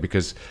of it,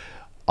 because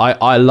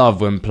I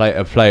love when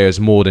a player is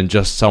more than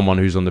just someone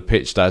who's on the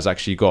pitch that has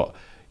actually got,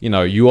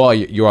 you are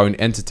your own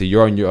entity,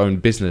 your own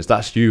business.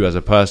 That's you as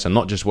a person,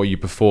 not just what you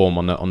perform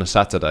on a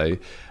Saturday.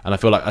 And I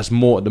feel like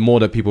the more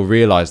that people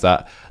realise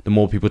that, the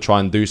more people try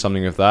and do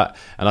something with that.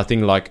 And I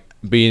think like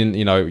being,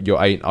 your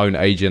own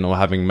agent, or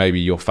having maybe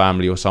your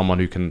family or someone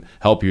who can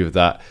help you with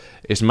that,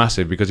 it's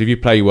massive, because if you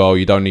play well,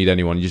 you don't need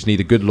anyone. You just need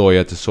a good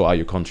lawyer to sort out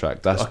your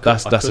contract. That's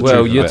the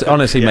well, truth.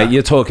 Honestly, mate,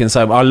 you're talking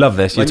so. I love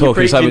this. You're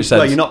talking so much sense.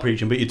 Well, you're not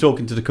preaching, but you're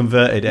talking to the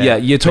converted. Yeah,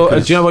 you're talking.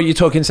 Do you know what you're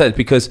talking sense?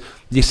 Because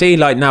you see,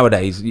 like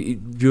nowadays, you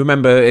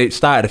remember it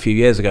started a few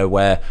years ago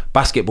where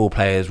basketball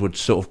players would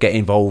sort of get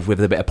involved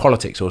with a bit of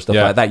politics or stuff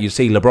like that. You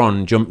see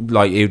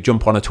LeBron he'd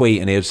jump on a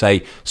tweet and he would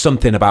say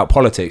something about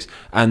politics,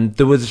 and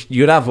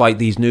you'd have like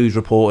these news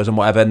reporters and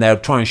whatever, and they'll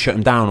try and shut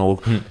him down or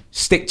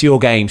stick to your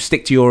game,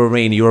 stick to your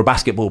arena. You're a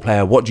basketball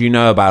player. What do you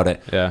know about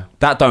it? Yeah,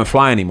 that don't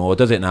fly anymore,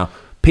 does it now?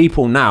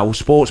 people now,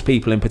 sports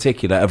people in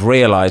particular, have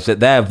realised that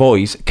their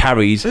voice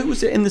carries. Who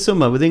was it in the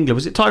summer with England?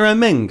 Was it Tyrone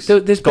Mings?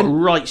 There's got been,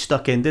 right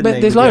stuck in, didn't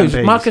he? There's loads.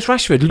 Marcus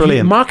Rashford.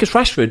 Brilliant. Marcus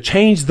Rashford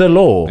changed the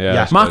law.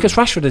 Yeah, Marcus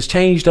Rashford has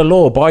changed the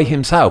law by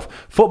himself.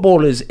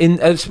 Footballers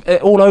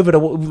all over the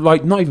world,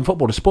 like not even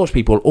footballers, sports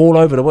people all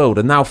over the world,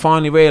 are now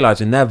finally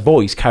realising their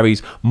voice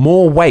carries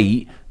more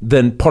weight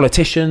than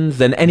politicians,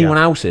 than anyone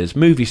else's,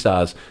 movie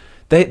stars.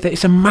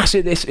 It's a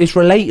massive. It's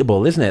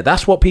relatable, isn't it?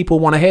 That's what people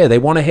want to hear. They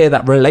want to hear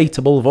that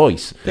relatable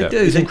voice. They do.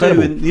 It's They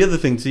incredible. do. And the other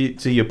thing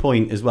to your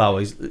point as well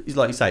is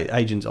like you say,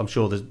 agents. I'm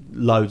sure there's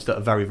loads that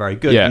are very, very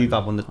good. Yeah. You've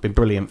had one that's been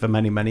brilliant for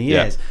many, many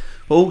years.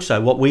 But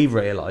also, what we've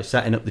realised,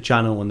 setting up the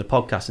channel and the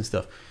podcast and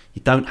stuff,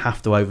 you don't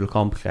have to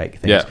overcomplicate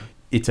things. Yeah.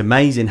 It's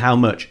amazing how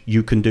much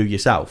you can do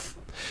yourself.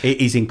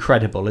 It is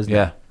incredible, isn't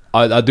it?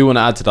 I do want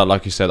to add to that,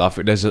 like you said, I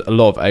think there's a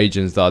lot of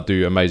agents that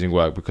do amazing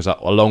work, because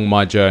along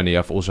my journey,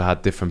 I've also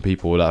had different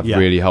people that have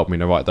really helped me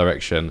in the right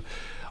direction.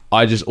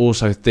 I just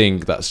also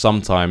think that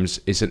sometimes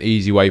it's an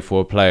easy way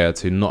for a player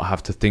to not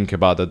have to think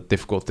about the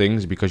difficult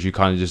things, because you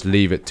kind of just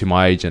leave it to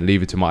my agent.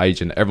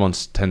 Everyone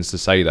tends to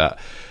say that.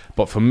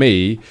 But for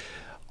me,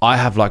 I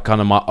have like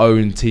kind of my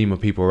own team of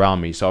people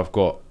around me. So I've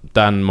got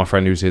Dan, my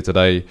friend who's here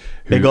today.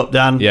 Big up,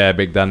 Dan. Yeah,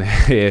 big Dan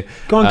here.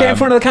 Go on, get in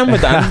front of the camera,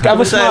 Dan. Have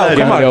a smile. Give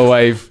Come me a on. little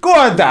wave. Go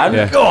on, Dan.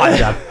 Yeah. Go on,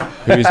 Dan.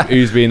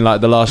 who's been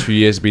like the last few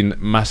years been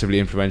massively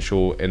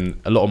influential in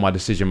a lot of my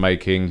decision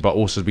making, but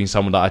also has been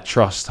someone that I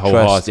trust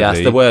wholeheartedly. Trust, yeah,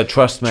 that's the word.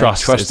 Trust, mate.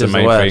 Trust is the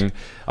main word. thing.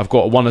 I've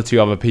got one or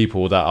two other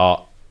people that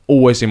are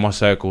always in my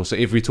circle. So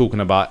if we're talking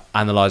about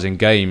analysing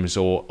games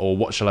or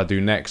what shall I do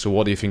next, or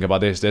what do you think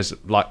about this, there's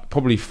like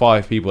probably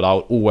 5 people that I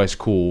would always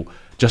call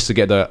just to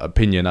get their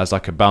opinion as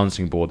like a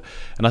bouncing board.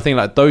 And I think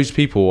like those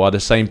people are the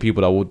same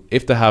people that would,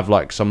 if they have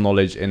like some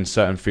knowledge in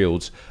certain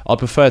fields, I'd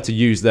prefer to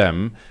use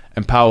them,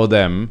 empower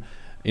them,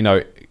 you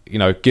know,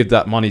 give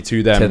that money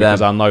to them,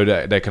 because I know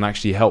that they can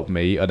actually help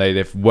me, or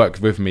they've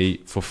worked with me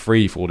for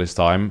free for all this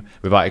time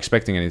without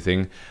expecting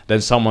anything,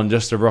 than someone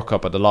just to rock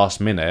up at the last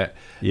minute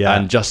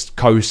and just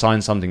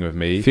co-sign something with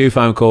me. A few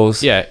phone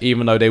calls. Yeah,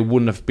 even though they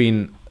wouldn't have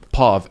been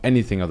part of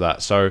anything of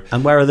that. So,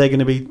 And where are they going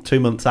to be 2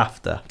 months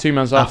after? 2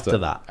 months after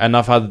that. And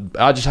I've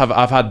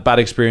had bad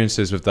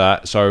experiences with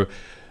that. So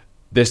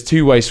there's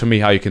 2 ways for me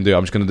how you can do it.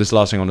 I'm just going to, this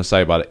last thing I want to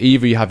say about it.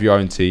 Either you have your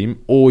own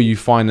team, or you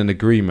find an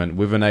agreement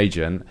with an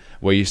agent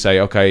where you say,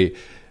 okay,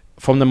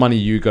 from the money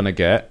you're going to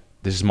get,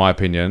 this is my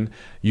opinion,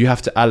 you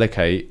have to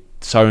allocate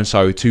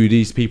so-and-so to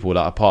these people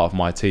that are part of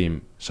my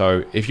team.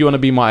 So if you want to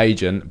be my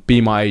agent,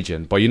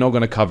 but you're not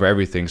going to cover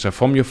everything. So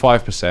from your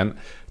 5%,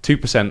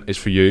 2% is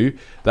for you.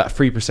 That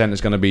 3%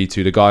 is going to be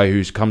to the guy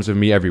who comes with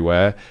me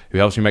everywhere, who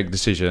helps me make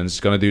decisions, is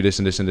going to do this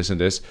and this and this and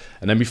this.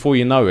 And then before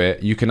you know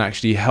it, you can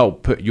actually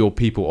help put your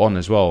people on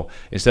as well.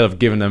 Instead of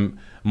giving them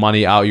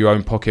money out of your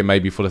own pocket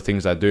maybe for the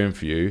things they're doing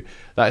for you,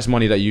 that is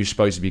money that you're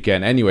supposed to be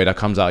getting anyway, that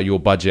comes out of your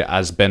budget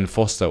as Ben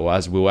Foster or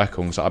as Will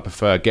Ekong. So I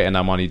prefer getting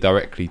that money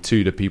directly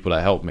to the people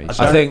that help me.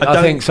 I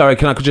think sorry,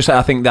 can I just say,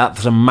 I think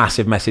that's a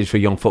massive message for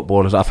young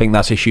footballers. I think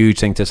that's a huge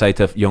thing to say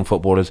to young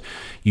footballers.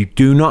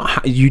 You're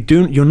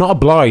not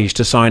obliged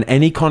to sign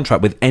any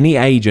contract with any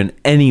agent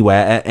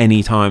anywhere at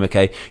any time,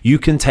 okay? You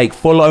can take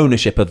full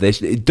ownership of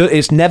this.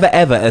 It's never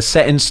ever a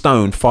set in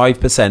stone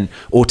 5%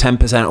 or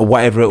 10% or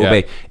whatever it will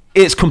be.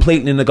 It's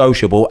completely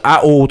negotiable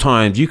at all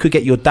times. You could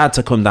get your dad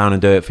to come down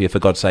and do it for you, for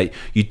God's sake.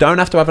 You don't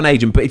have to have an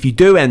agent, but if you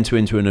do enter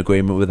into an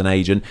agreement with an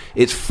agent,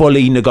 it's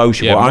fully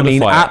negotiable. I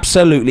mean,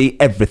 absolutely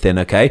everything,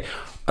 okay?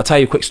 I'll tell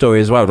you a quick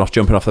story as well, just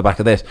jumping off the back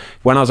of this.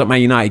 When I was at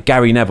Man United,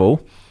 Gary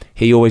Neville,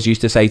 he always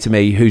used to say to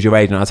me, who's your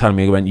agent? I tell him,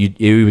 he went,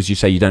 you always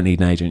say, you don't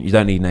need an agent. You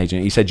don't need an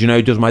agent. He said, you know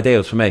who does my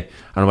deals for me?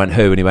 And I went,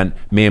 who? And he went,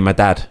 me and my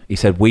dad. He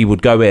said, we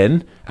would go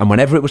in, and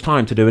whenever it was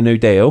time to do a new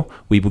deal,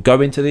 we would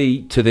go into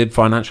the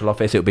financial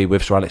office. It would be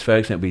with Sir Alex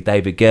Ferguson, it would be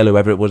David Gill,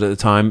 whoever it was at the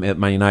time at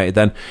Man United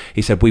then.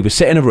 He said, we would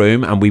sit in a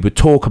room and we would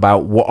talk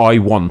about what I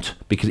want,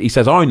 because he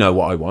says, I know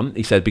what I want.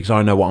 He said, because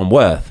I know what I'm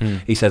worth.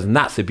 He says, and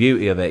that's the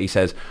beauty of it. He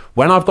says,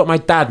 when I've got my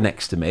dad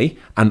next to me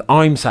and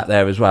I'm sat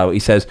there as well, he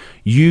says,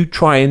 you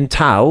try and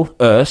tell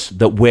us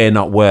that we're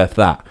not worth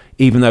that,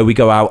 even though we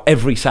go out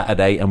every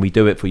Saturday and we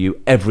do it for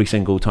you every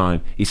single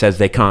time. He says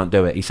they can't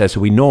do it. He says, so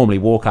we normally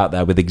walk out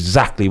there with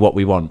exactly what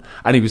we want.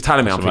 And he was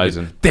telling me, I'm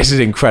thinking, this is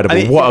incredible.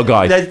 I mean, what a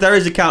guy. There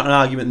is a counter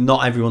argument.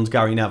 Not everyone's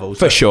Gary Neville.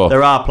 So for sure.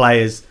 There are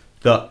players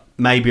that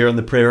maybe are on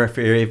the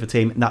periphery of a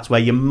team, and that's where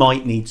you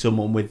might need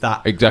someone with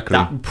that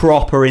that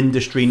proper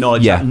industry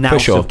knowledge, that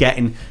nous of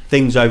getting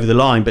things over the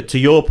line. But to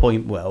your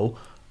point, Will,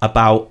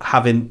 about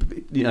having,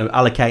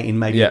 allocating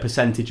maybe a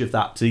percentage of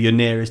that to your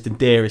nearest and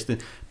dearest,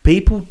 and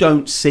people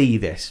don't see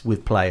this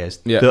with players,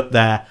 that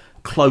their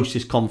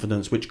closest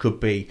confidence, which could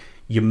be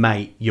your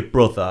mate, your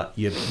brother,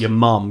 your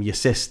mum, your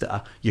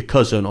sister, your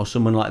cousin, or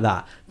someone like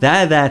that,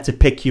 they're there to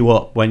pick you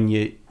up when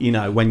you're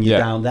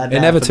down. They're there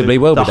inevitably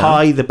for will the be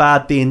high, down. the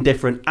bad, the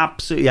indifferent,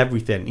 absolutely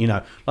everything.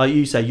 Like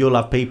you say, you'll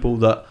have people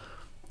that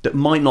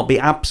might not be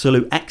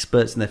absolute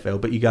experts in their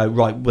field, but you go,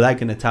 right, well,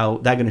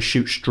 they're going to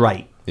shoot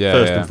straight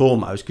first and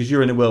foremost, because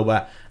you're in a world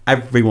where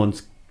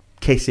everyone's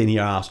kissing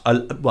your ass.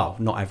 Well,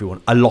 not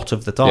everyone, a lot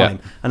of the time.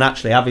 Yeah. And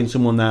actually having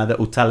someone there that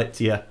will tell it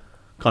to you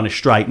kind of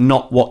straight,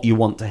 not what you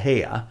want to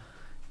hear.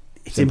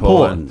 It's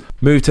important.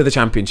 Move to the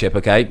Championship,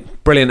 okay?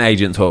 Brilliant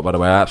agent talk, by the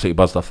way. I absolutely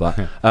buzzed off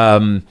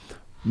that.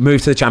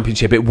 Move to the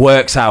Championship. It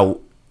works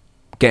out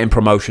getting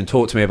promotion.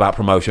 Talk to me about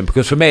promotion.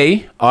 Because for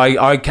me,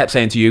 I kept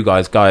saying to you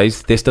guys,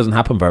 this doesn't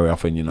happen very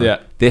often, you know? Yeah.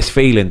 This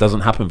feeling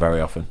doesn't happen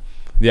very often.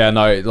 Yeah,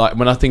 no, like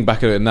when I think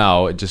back at it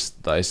now,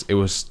 it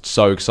was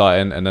so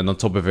exciting. And then on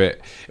top of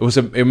it, it was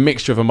a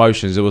mixture of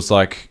emotions. It was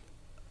like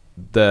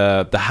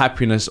the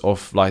happiness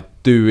of like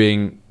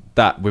doing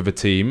that with a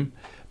team,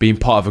 being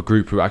part of a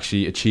group who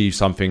actually achieved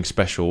something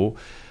special,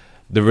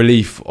 the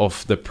relief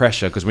of the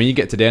pressure, because when you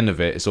get to the end of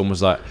it, it's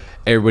almost like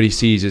everybody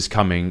sees it's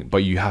coming, but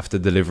you have to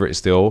deliver it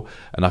still.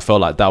 And I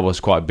felt like that was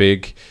quite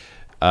big.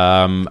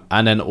 And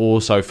then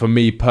also for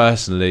me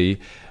personally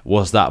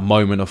was that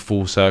moment of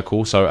full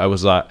circle. So I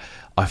was like,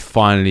 I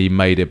finally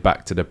made it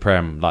back to the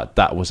Prem. Like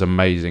that was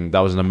amazing.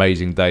 That was an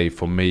amazing day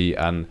for me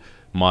and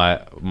my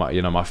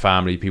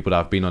family, people that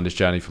have been on this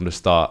journey from the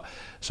start.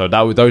 So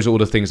those are all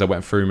the things that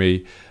went through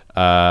me.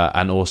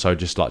 And also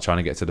just like trying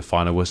to get to the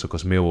final whistle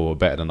because Millwall were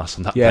better than us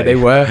on that day. Yeah, they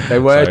were.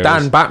 So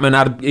Dan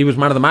Batman he was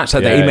man of the match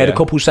that day. He made a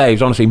couple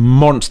saves, honestly,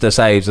 monster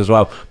saves as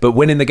well. But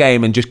winning the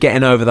game and just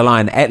getting over the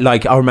line,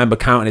 like I remember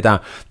counting it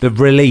down, the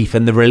relief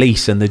and the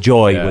release and the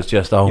joy was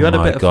just, you had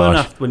a bit of fun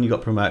after when you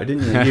got promoted,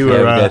 didn't you? You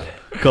were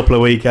a couple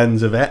of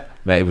weekends of it.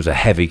 Mate, it was a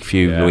heavy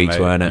few weeks,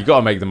 weren't it? You got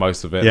to make the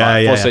most of it.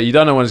 Yeah, So you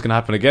don't know when it's going to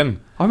happen again.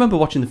 I remember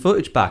watching the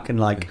footage back and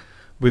like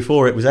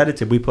before it was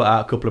edited, we put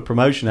out a couple of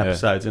promotion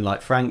episodes and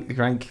like Frank,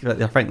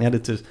 the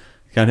editors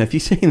going, have you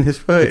seen this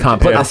footage? We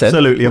can't put this in.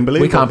 Absolutely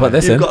unbelievable. We can't put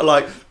this in. You've got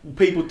like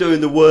people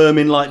doing the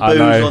worming like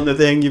booze on the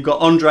thing. You've got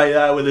Andre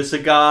there with a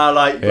cigar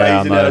like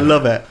blazing it. I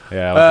love it.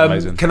 Yeah, that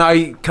was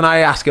amazing. Can I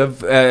ask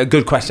a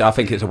good question? I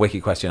think it's a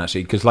wicked question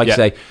actually, because like you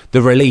say,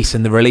 the release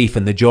and the relief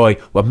and the joy,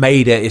 what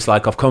made it, it's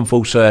like I've come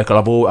full circle.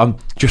 I'm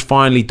just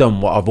finally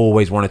done what I've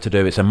always wanted to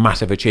do. It's a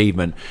massive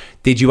achievement.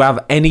 Did you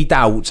have any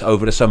doubts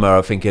over the summer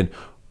of thinking,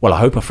 well, I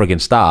hope I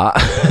friggin' start.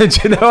 Do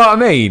you know what I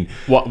mean?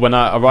 What, when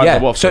I arrived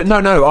at Watford? So,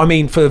 no, I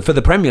mean for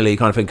the Premier League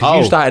kind of thing, because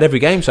you started every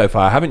game so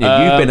far, haven't you?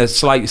 You've been a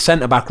slight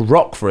centre-back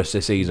rock for us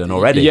this season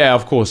already. Yeah,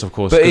 of course.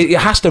 But it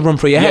has to run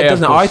through your head,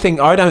 doesn't it?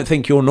 I don't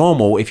think you're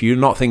normal if you're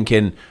not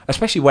thinking,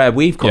 especially where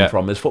we've come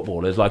from as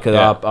footballers, like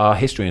our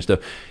history and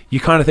stuff. You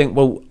kind of think,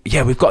 well,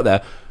 we've got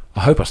there. I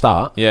hope I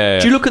start. Yeah.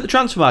 Do you look at the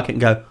transfer market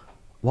and go,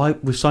 why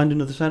we've signed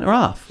another centre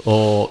half,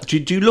 or do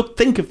you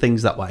think of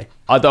things that way?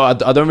 I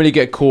don't really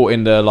get caught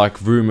in the like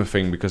rumor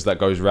thing because that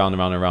goes round and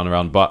round and round and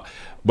round. But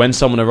when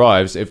someone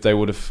arrives, if they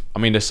would have,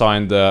 they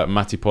signed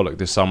Matty Pollock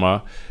this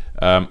summer.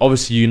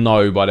 Obviously, you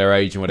know by their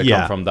age and where they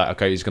come from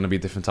that it's going to be a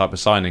different type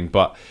of signing.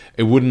 But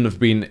it wouldn't have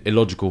been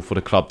illogical for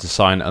the club to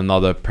sign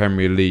another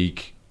Premier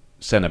League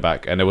centre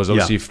back, and there was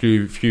obviously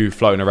a few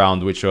floating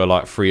around which are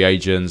like free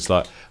agents,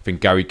 like I think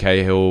Gary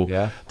Cahill,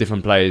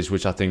 different players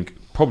which I think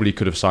probably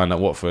could have signed at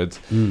Watford.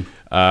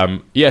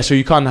 So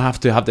you kind of have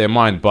to have that in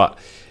mind, but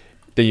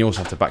then you also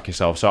have to back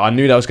yourself. So I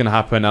knew that was going to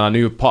happen, and I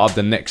knew part of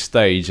the next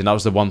stage, and that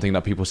was the one thing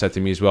that people said to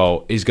me as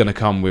well, is going to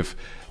come with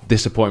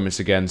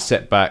disappointments again,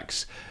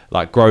 setbacks,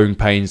 like growing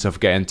pains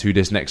of getting to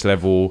this next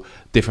level,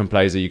 different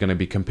players that you're going to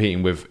be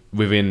competing with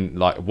within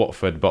like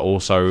Watford, but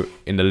also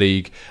in the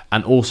league.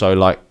 And also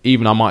like,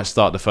 even I might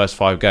start the first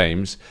 5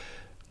 games,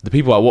 the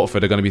people at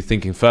Watford are going to be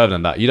thinking further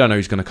than that. You don't know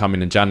who's going to come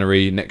in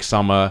January, next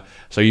summer.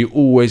 So you're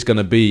always going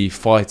to be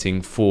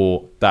fighting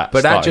for that.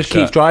 But that just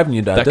keeps driving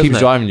you, That keeps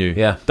driving you.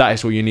 Yeah. That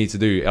is what you need to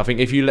do. I think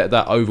if you let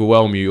that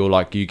overwhelm you, or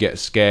like you get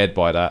scared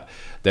by that,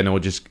 then it will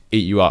just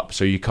eat you up.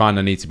 So you kind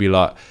of need to be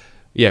like,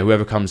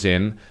 whoever comes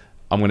in,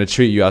 I'm going to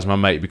treat you as my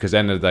mate, because at the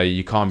end of the day,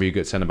 you can't be a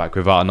good centre-back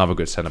without another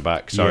good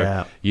centre-back.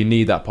 So you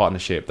need that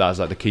partnership. That's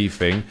like the key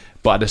thing.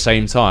 But at the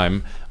same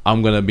time,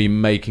 I'm going to be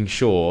making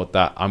sure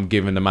that I'm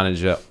giving the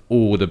manager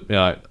all the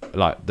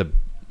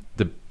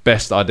the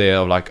best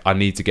idea of like, I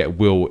need to get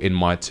Will in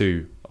my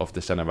 2 of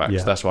the centre-backs.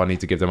 Yeah. That's what I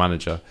need to give the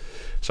manager.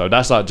 So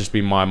that's like just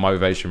been my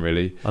motivation,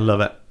 really. I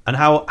love it. And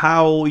how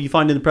are you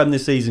finding the Prem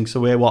this season?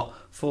 So we're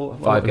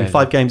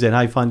 5 games in. How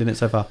are you finding it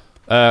so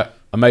far?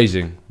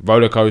 Amazing.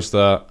 Roller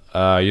coaster.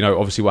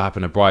 Obviously what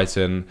happened at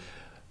Brighton.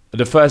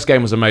 The first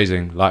game was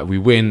amazing. Like, we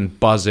win,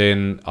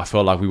 buzzing. I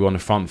felt like we were on the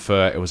front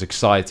foot. It was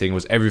exciting. It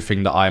was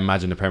everything that I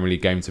imagined a Premier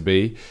League game to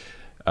be.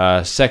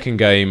 Second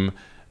game,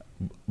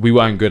 we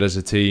weren't good as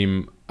a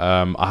team.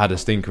 I had a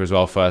stinker as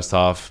well first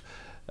half.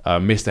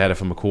 Missed a header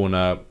from a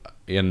corner.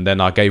 And then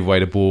I gave away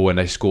the ball and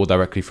they scored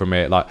directly from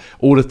it. Like,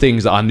 all the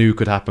things that I knew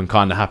could happen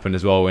kind of happened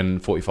as well in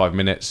 45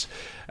 minutes.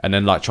 And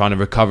then like trying to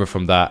recover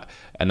from that.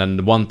 And then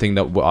the one thing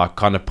that I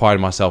kind of pride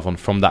myself on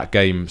from that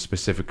game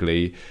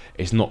specifically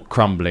is not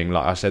crumbling.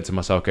 Like, I said to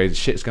myself, okay,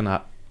 shit's gonna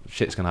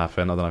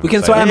happen. I don't know. We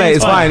can swear, mate.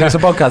 It's fine. It's a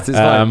podcast. It's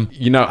fine.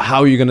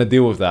 How are you going to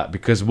deal with that?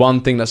 Because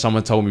one thing that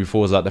someone told me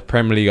before is that the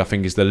Premier League, I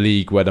think, is the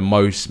league where the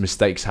most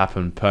mistakes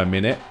happen per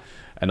minute.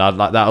 And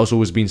that has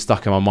always been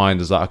stuck in my mind.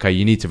 Is like, okay,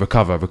 you need to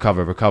recover,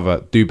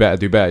 do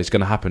better. It's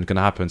going to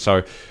happen.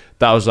 So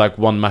that was like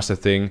one massive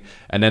thing.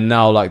 And then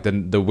now like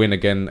the win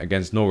again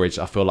against Norwich,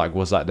 I feel like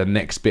was like the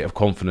next bit of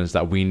confidence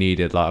that we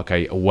needed. Like,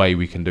 okay, away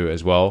we can do it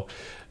as well.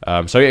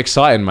 So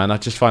exciting, man. I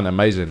just find it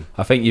amazing.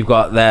 I think you've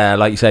got there,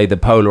 like you say, the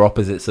polar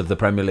opposites of the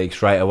Premier League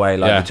straight away.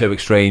 Like the two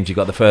extremes. You've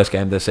got the first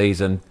game of the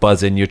season,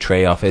 buzzing your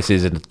tree off. This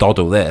isn't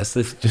doddle this.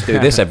 Just do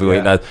this every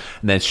week. And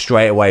then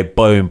straight away,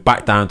 boom,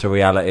 back down to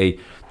reality.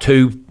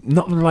 Two,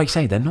 not like you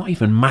say, they're not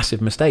even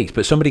massive mistakes,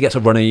 but somebody gets a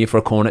run at you for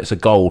a corner, it's a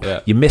goal.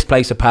 You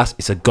misplace a pass,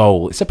 it's a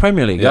goal. It's a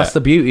Premier League. That's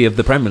the beauty of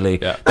the Premier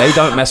League. They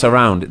don't mess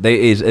around. It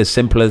is as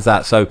simple as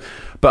that. So,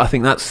 but I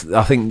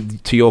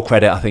think to your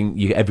credit, I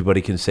think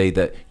everybody can see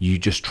that you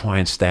just try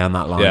and stay on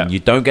that line. You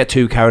don't get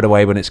too carried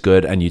away when it's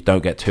good, and you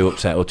don't get too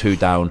upset or too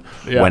down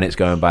when it's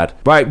going bad.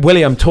 Right,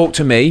 William, talk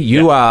to me.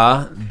 You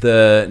are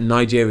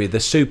the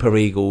Super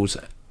Eagles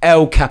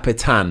El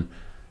Capitan.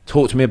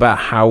 Talk to me about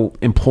how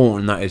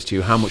important that is to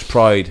you. How much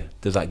pride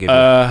does that give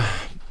you?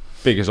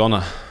 Biggest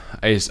honour.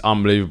 It's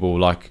unbelievable.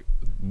 Like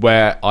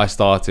where I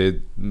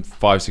started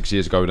 5-6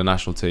 years ago with the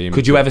national team.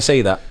 Could you ever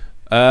see that?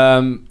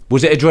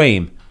 Was it a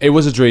dream? It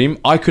was a dream.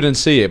 I couldn't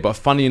see it, but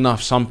funny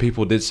enough, some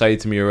people did say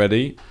to me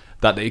already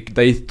that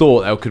they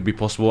thought that could be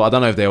possible. I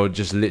don't know if they were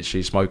just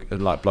literally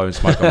blowing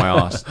smoke on my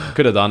ass.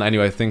 Could have done.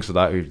 Anyway, thanks for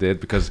that, who did,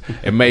 because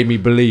it made me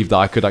believe that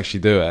I could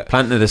actually do it.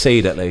 Planting the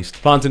seed, at least.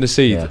 Planting the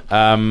seed.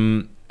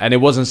 Yeah. And it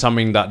wasn't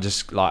something that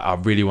just like I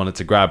really wanted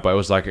to grab, but it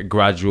was like a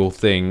gradual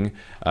thing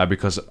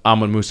because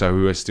Ahmed Musa,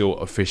 who is still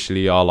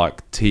officially our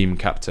like team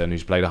captain,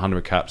 who's played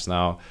 100 caps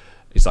now,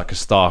 is like a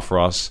star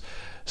for us.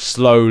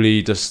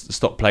 Slowly just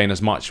stopped playing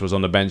as much, was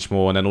on the bench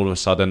more, and then all of a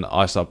sudden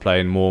I started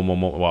playing more.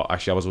 Well,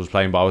 actually I was always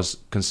playing, but I was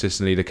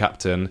consistently the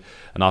captain,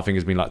 and I think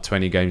it's been like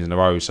 20 games in a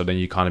row. So then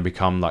you kind of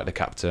become like the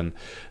captain.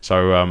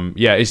 So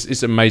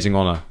it's an amazing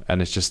honour,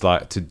 and it's just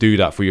like to do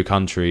that for your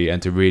country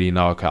and to really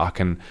know, okay, I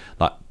can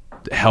like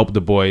help the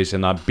boys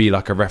and like be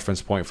like a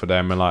reference point for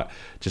them and like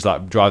just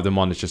like drive them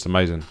on. It's just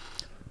amazing.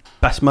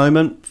 Best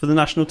moment for the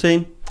national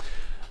team?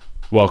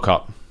 World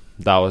Cup.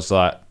 That was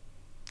like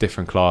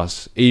different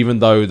class. Even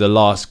though the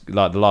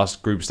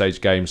last group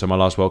stage game, so my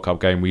last World Cup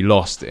game, we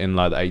lost in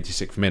like the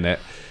 86th minute,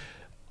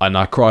 and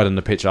I cried on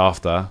the pitch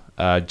after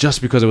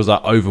just because it was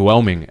like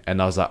overwhelming, and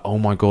I was like, oh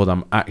my god,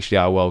 I'm actually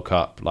at a World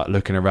Cup. Like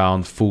looking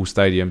around, full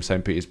stadium,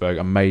 St. Petersburg,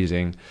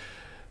 amazing.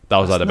 That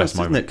was like the best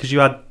moment, because you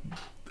had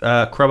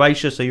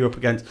Croatia, so you're up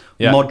against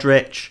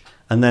Modric,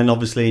 and then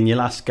obviously in your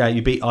last game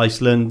you beat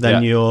Iceland,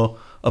 then you're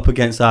up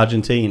against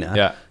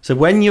Argentina. So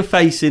when you're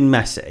facing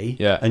Messi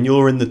and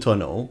you're in the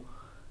tunnel,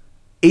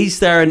 is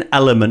there an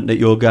element that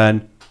you're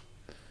going,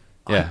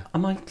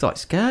 am I like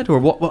scared, or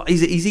what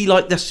is it? Is he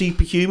like the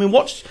superhuman?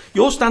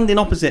 You're standing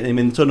opposite him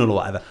in the tunnel or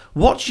whatever,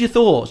 what's your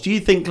thoughts? Do you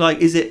think like,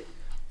 is it,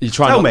 you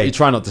try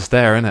not to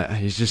stare,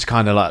 innit? You just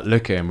kind of like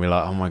look at him. We're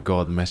like, oh my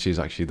god, Messi's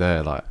actually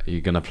there. Like, are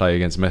you gonna play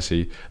against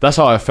Messi? That's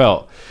how I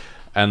felt.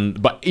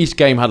 But each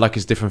game had like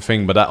its different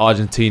thing. But that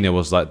Argentina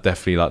was like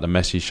definitely like the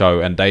Messi show,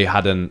 and they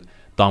hadn't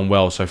done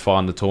well so far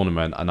in the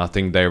tournament. And I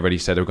think they already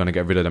said they were going to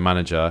get rid of the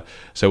manager.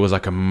 So it was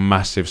like a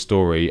massive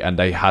story, and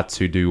they had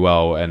to do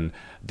well. And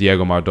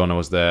Diego Maradona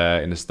was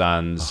there in the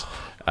stands.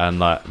 And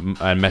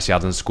Messi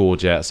hadn't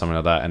scored yet, something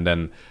like that. And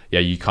then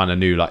you kind of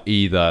knew like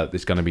either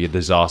it's going to be a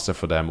disaster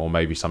for them or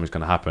maybe something's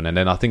going to happen. And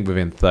then I think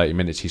within 30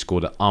 minutes he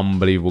scored an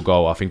unbelievable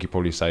goal. I think he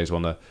probably says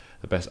one of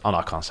the best. Oh no,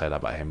 I can't say that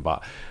about him,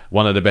 but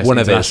one of the best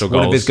international goals.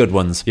 One of his good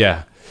ones.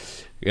 Yeah,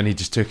 and he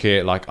just took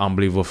it like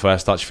unbelievable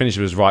first touch. Finished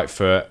with his right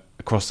foot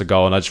across the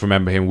goal, and I just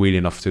remember him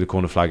wheeling off to the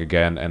corner flag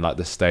again, and like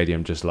the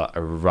stadium just like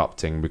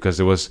erupting because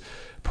there was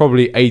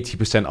probably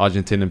 80%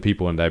 Argentinian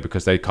people in there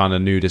because they kind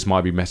of knew this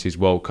might be Messi's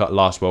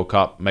last World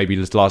Cup, maybe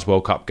his last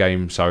World Cup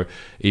game. So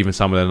even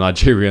some of the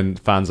Nigerian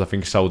fans, I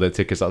think, sold their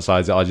tickets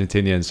outside the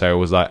Argentinian, so it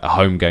was like a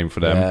home game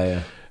for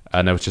them.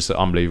 And it was just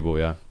unbelievable.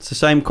 It's the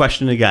same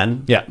question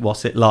again.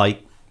 What's it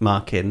like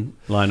marking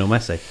Lionel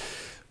Messi?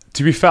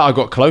 To be fair, I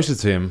got closer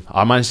to him.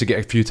 I managed to get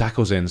a few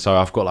tackles in, so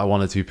I've got like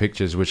 1 or 2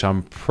 pictures which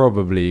I'm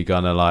probably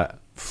gonna like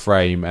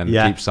frame and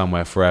keep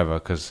somewhere forever,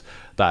 because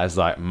that is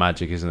like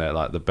magic, isn't it?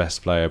 Like the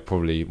best player,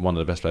 probably one of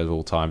the best players of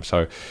all time.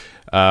 So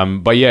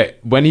but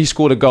when he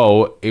scored a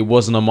goal, it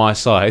wasn't on my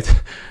side.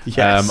 It's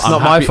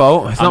not my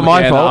fault. It's not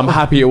my fault. I'm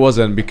happy it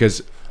wasn't,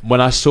 because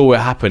when I saw it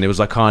happen, it was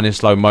like kind of in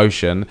slow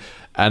motion,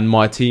 and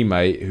my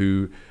teammate,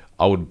 who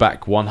I would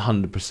back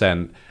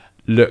 100%,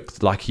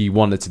 looked like he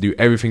wanted to do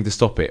everything to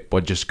stop it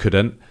but just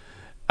couldn't.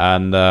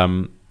 And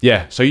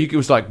so it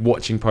was like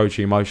watching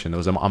poetry in motion. It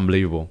was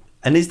unbelievable.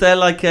 And is there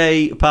like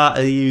a part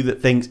of you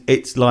that thinks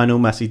it's Lionel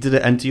Messi? Did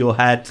it enter your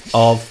head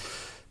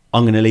of,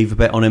 I'm going to leave a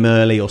bit on him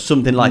early or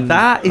something like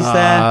that? Is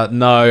there?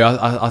 No,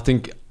 I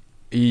think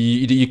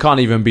you can't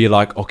even be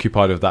like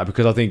occupied with that,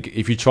 because I think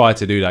if you try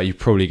to do that, you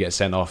probably get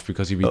sent off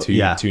because he'd be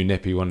too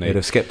nippy, wouldn't he? He'd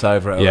have skipped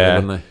over it,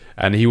 wouldn't he?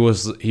 And he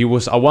was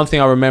one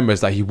thing I remember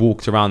is that he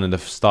walked around in the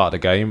start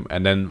of the game,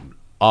 and then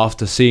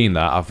after seeing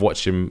that, I've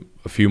watched him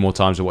a few more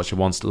times. I watched him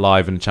once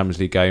live in the Champions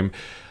League game.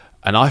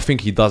 And I think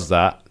he does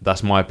that.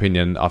 That's my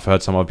opinion. I've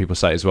heard some other people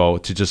say it as well,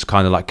 to just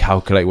kind of like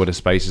calculate where the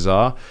spaces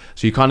are.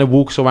 So he kind of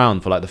walks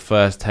around for like the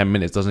first 10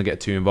 minutes, doesn't get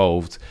too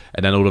involved,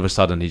 and then all of a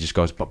sudden he just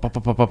goes pop, pop,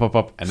 pop, pop, pop,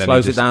 pop, and then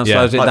slows it down,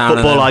 slows it like down.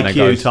 Football and then,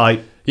 IQ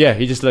type. Yeah,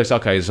 he just looks,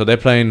 okay, so they're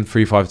playing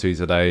 3-5-2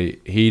 today.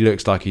 He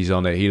looks like he's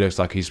on it. He looks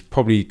like he's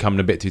probably coming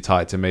a bit too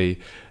tight to me.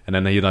 And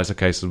then he knows,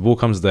 okay, so the ball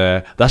comes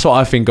there. That's what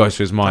I think goes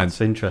through his mind.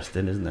 That's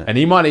interesting, isn't it? And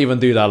he might even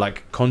do that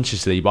like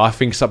consciously, but I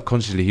think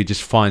subconsciously he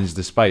just finds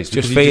the space.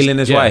 Just feeling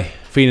his way.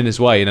 Feeling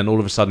his way. And then all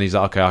of a sudden he's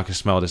like, okay, I can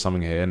smell there's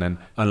something here. And then...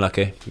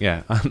 Unlucky.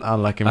 Yeah,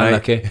 unlucky, mate.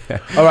 Unlucky.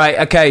 All right,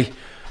 okay.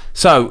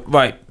 So,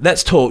 right,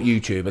 let's talk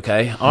YouTube,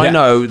 okay? I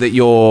know that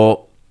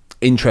you're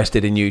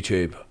interested in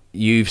YouTube.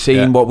 You've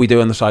seen what we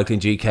do on the Cycling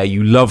GK.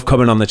 You love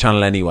coming on the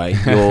channel anyway.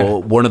 You're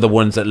one of the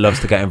ones that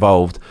loves to get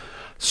involved.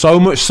 So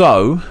much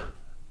so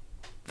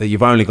that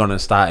you've only gone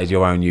and started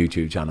your own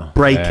YouTube channel.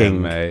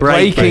 Breaking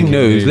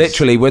news.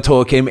 Literally, we're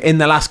talking in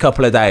the last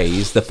couple of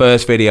days, the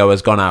first video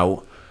has gone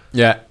out.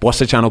 Yeah. What's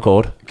the channel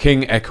called?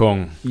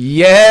 TROOST-EKONG.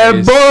 Yeah,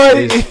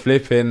 boy! It's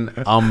flipping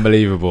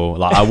unbelievable.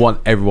 Like, I want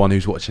everyone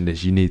who's watching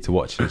this, you need to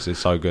watch this. It's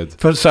so good.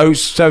 So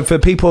for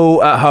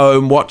people at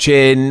home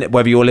watching,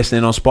 whether you're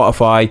listening on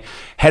Spotify,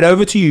 head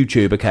over to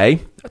YouTube,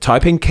 okay?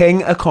 Type in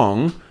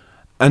TROOST-EKONG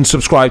and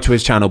subscribe to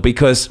his channel,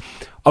 because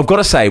I've got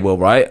to say, Will,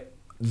 right?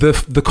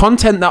 The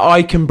content that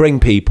I can bring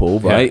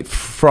people, right,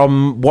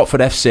 from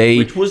Watford FC,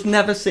 which was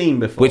never seen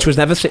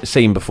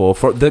before,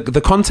 for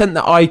the content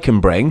that I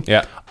can bring,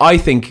 I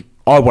think,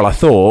 I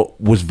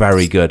thought was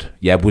very good.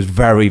 Yeah, was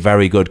very,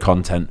 very good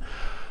content.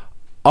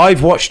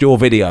 I've watched your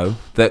video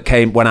that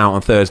went out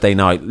on Thursday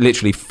night,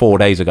 literally 4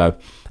 days ago,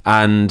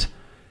 and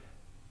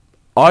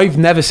I've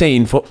never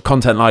seen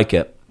content like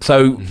it.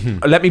 So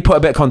let me put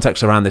a bit of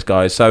context around this,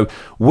 guys. So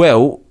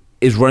Will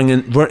is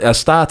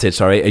started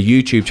a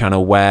YouTube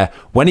channel where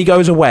when he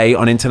goes away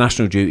on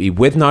international duty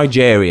with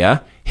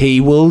Nigeria, he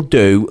will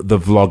do the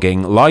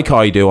vlogging like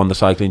I do on the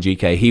Cycling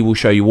GK. He will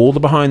show you all the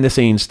behind the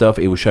scenes stuff.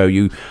 He will show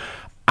you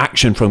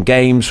action from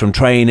games, from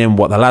training,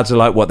 what the lads are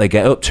like, what they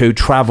get up to,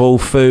 travel,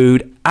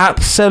 food,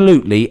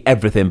 absolutely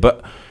everything.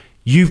 But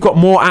you've got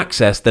more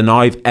access than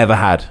I've ever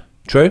had.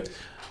 True?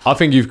 I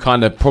think you've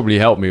kind of probably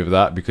helped me with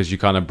that, because you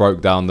kind of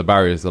broke down the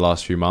barriers the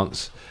last few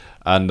months.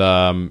 And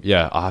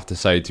I have to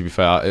say, to be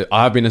fair,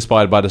 I have been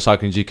inspired by the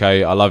Cycling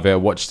GK. I love it. I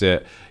watched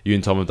it. You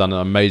and Tom have done an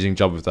amazing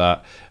job with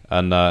that,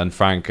 and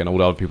Frank and all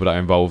the other people that are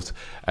involved.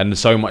 And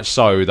so much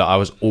so that I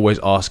was always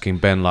asking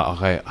Ben, like,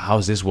 okay,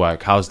 how's this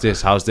work? How's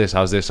this? How's this?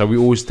 How's this? So we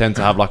always tend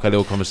to have like a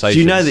little conversation. Do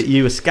you know that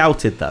you were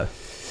scouted though?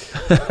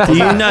 Do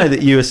you know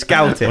that you were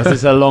scouted? Was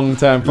this a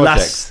long-term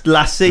project?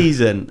 Last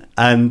season,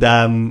 and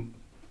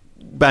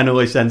Ben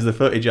always sends the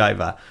footage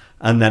over,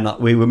 and then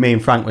me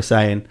and Frank were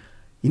saying,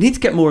 you need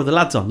to get more of the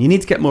lads on. You need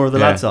to get more of the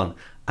lads on.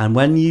 And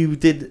when you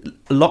did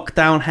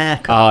lockdown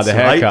haircuts, the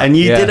haircut. right? And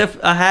you did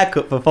a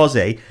haircut for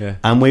Fozzie,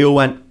 and we all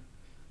went,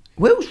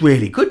 Will's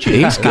really good.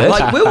 He's good.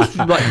 Like, Will's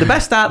like the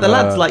best out of the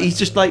lads. Like, he's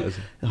just like,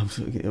 I'm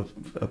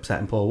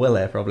upsetting poor Will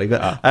here probably,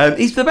 but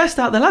he's the best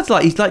out of the lads.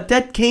 Like, he's like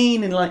dead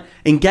keen and like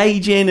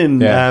engaging,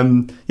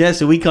 and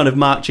so we kind of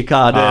marked your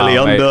card early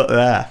on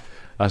there.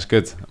 That's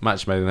good.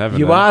 Match made in heaven.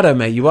 You are though,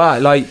 mate. You are.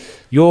 Like,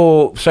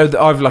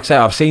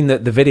 I've seen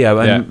the video,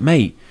 and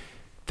mate,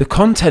 the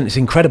content is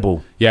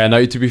incredible. Yeah,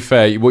 no, to be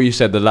fair, what you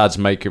said, the lads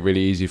make it really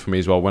easy for me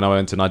as well. When I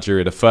went to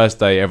Nigeria, the first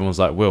day, everyone was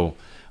like, Will,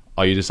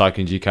 are you the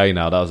Cycling GK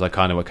now? That was like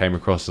kind of what came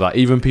across. Like,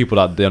 even people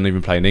that don't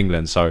even play in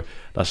England. So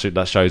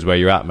that shows where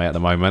you're at, mate, at the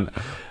moment.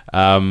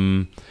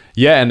 And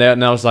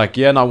then I was like,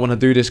 I want to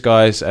do this,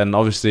 guys. And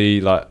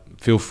obviously, like,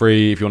 feel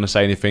free if you want to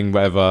say anything,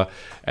 whatever.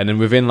 And then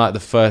within like the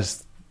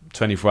first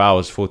 24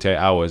 hours, 48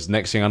 hours,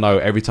 next thing I know,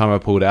 every time I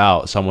pulled it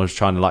out, someone was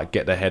trying to like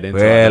get their head into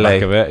the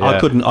back of it. Yeah.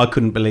 I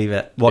couldn't believe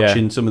it.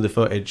 Watching some of the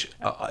footage,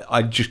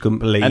 I just couldn't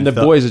believe. And the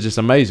boys are just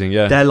amazing.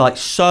 Yeah, they're like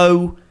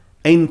so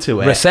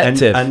into it,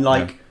 receptive, and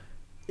like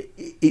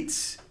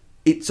it's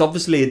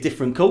obviously a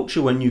different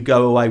culture when you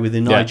go away with the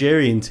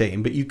Nigerian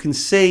team, but you can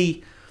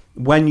see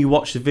when you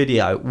watch the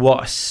video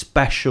what a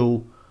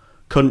special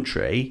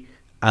country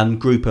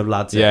and group of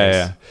lads.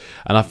 Yeah.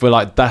 And I feel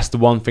like that's the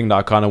one thing that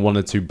I kind of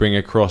wanted to bring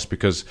across,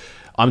 because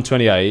I'm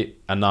 28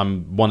 and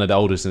I'm one of the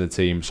oldest in the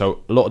team.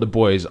 So a lot of the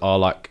boys are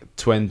like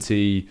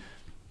 20,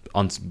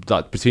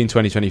 like between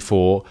 20 and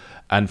 24.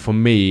 And for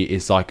me,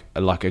 it's like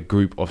a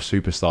group of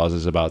superstars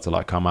is about to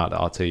like come out at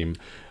our team.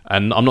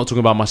 And I'm not talking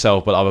about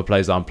myself, but other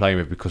players that I'm playing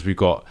with, because we've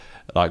got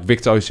like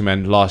Victor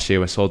Osimhen last year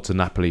was sold to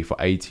Napoli for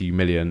 80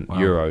 million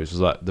euros. It was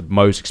like the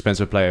most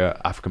expensive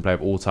African player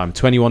of all time.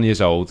 21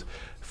 years old.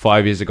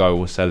 5 years ago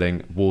was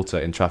selling water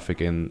in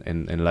traffic in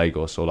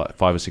Lagos, or like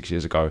 5 or 6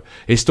 years ago.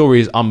 His story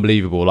is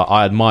unbelievable. Like,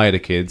 I admire the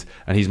kid,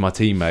 and he's my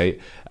teammate,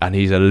 and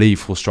he's a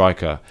lethal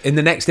striker. In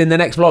the next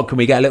vlog, can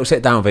we get a little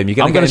sit down with him? You're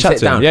going to chat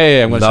to him.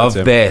 Yeah, I'm going to chat to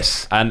him. Love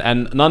this.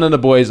 And none of the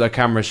boys are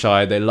camera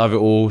shy. They love it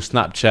all.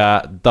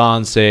 Snapchat,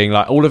 dancing,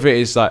 like all of it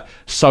is like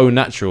so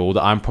natural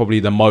that I'm probably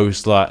the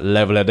most like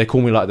level. They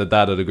call me like the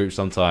dad of the group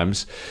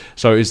sometimes.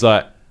 So it's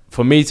like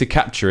for me to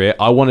capture it,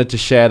 I wanted to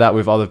share that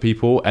with other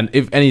people, and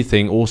if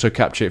anything, also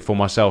capture it for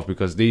myself,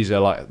 because these are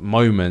like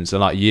moments and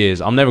like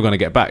years I'm never going to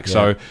get back. Yeah.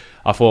 So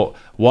I thought,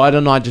 why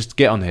don't I just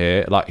get on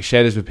here, like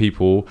share this with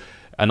people,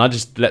 and I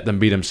just let them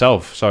be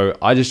themselves. So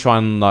I just try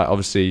and like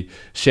obviously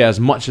share as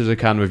much as I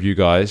can with you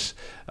guys.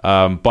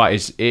 But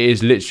it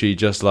is literally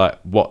just like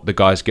what the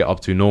guys get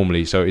up to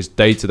normally. So it's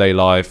day-to-day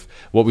life,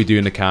 what we do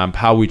in the camp,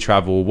 how we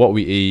travel, what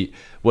we eat,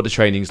 what the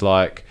training's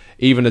like.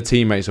 Even the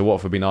teammates of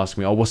Watford have been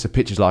asking me, "Oh, what's the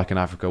pitches like in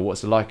Africa?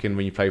 What's it like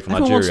when you play for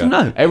Nigeria?" Wants to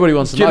know. Everybody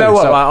wants to know. Do you know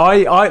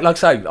what?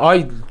 So,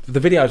 The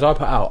videos I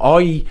put out,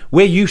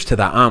 we're used to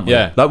that, aren't we?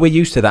 Yeah. Like, we're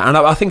used to that, and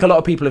I think a lot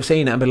of people have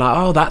seen it and been like,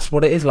 "Oh, that's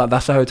what it is. Like,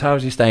 that's the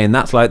hotels you stay in.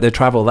 That's like the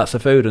travel. That's the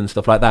food and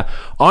stuff like that."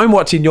 I'm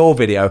watching your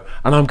video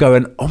and I'm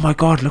going, "Oh my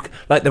god, look!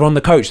 Like they're on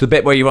the coach. The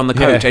bit where you're on the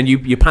coach and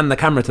you pan the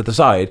camera to the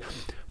side."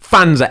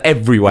 Fans are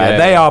everywhere.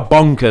 They are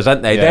bonkers,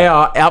 aren't they? They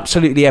are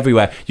absolutely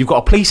everywhere. You've got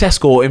a police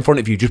escort in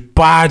front of you, just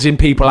barging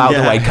people out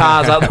the way,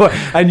 cars out the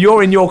way, and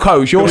you're in your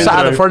coach. You're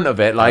sat at the front of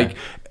it, like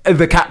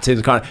the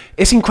captain's kind of.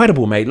 It's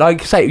incredible, mate.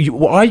 Like, say,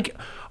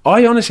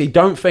 I honestly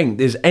don't think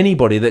there's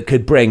anybody that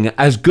could bring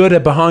as good a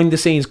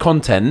behind-the-scenes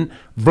content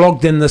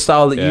vlogged in the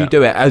style that you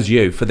do it as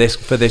you for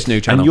this new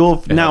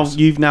channel. And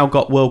you've now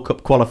got World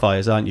Cup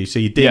qualifiers, aren't you? So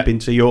you're deep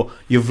into your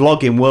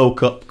vlogging World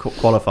Cup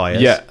qualifiers.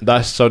 Yeah,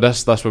 that's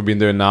what we've been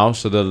doing now.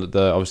 So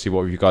the obviously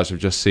what you guys have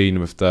just seen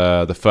with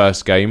the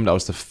first game, that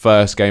was the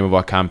first game of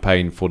our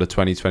campaign for the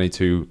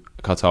 2022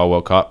 Qatar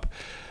World Cup.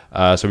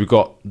 So we've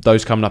got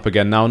those coming up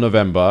again now in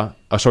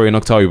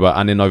October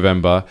and in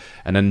November,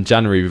 and then in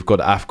January we've got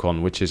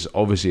AFCON, which is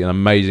obviously an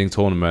amazing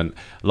tournament.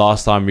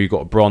 Last time we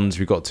got bronze,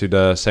 we got to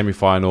the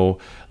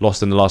semi-final,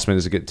 lost in the last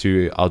minute to get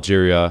to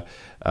Algeria.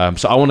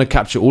 So I want to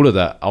capture all of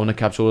that.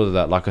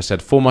 Like I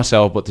said, for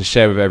myself, but to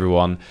share with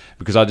everyone,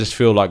 because I just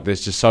feel like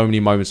there's just so many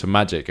moments of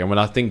magic. And when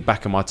I think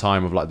back in my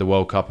time of like the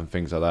World Cup and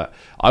things like that,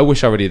 I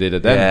wish I already did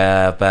it then.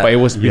 Yeah, but it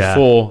was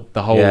before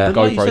the whole GoPro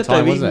like you said,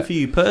 time, though, wasn't even it? for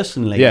you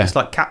personally, it's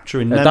like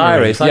capturing a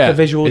diary. It's like a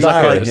visual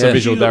diary. It's a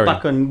visual diary.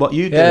 Back on what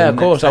you did. Yeah, of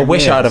course. I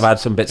wish I'd have had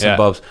some bits and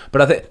bobs.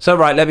 But I think so.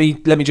 Right, let me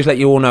just let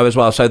you all know as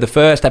well. So the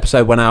first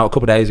episode went out a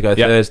couple of days ago,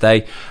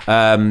 Thursday.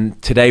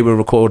 Today we're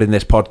recording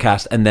this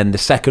podcast, and then the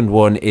second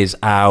one is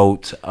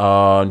out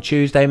on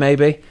Tuesday,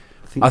 maybe.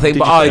 I think,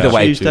 but either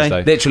way,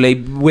 Tuesday. literally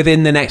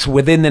within the next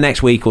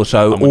week or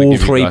so, all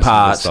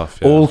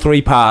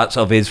three parts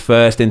of his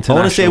first international.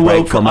 I want to see a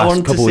World Cup. I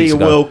want to see a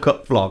World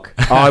Cup vlog.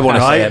 I want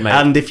to see it, mate.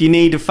 And if you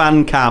need a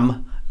fan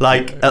cam,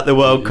 like at the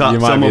World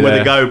Cup, someone with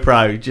a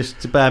GoPro,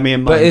 just to bear me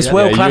in mind. But it's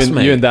world class,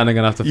 mate. You and Dan are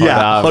gonna have to find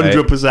that out.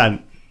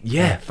 100%.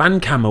 Yeah,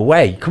 fan cam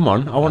away. Come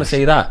on, I want to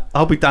see that.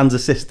 I'll be Dan's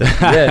assistant.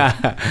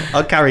 Yeah,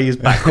 I'll carry his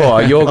back. Go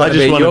on, you're going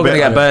to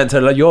get burnt.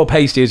 You're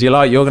pasty as you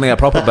like. You're going to get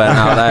proper burnt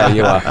out there.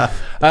 You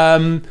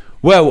are.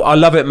 Well, I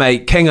love it,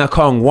 mate. King of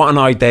Kong, what an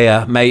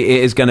idea, mate.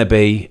 It's going to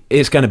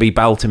be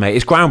belting, mate.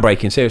 It's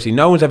groundbreaking, seriously.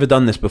 No one's ever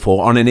done this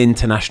before on an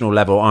international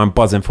level. I'm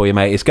buzzing for you,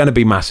 mate. It's going to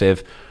be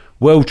massive.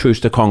 World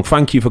TROOST-EKONG,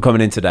 thank you for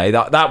coming in today.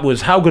 That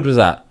was, how good was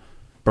that?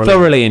 Brilliant.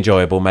 Thoroughly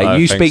enjoyable, mate.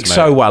 You speak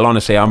so well,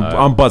 honestly.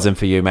 I'm buzzing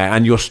for you, mate,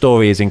 and your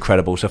story is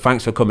incredible. So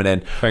thanks for coming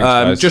in.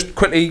 Thanks, just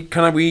quickly,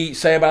 can we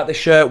say about this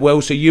shirt,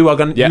 Will? So you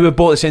have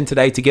bought this in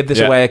today to give this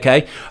away,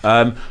 okay?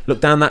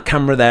 Look down that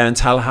camera there and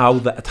tell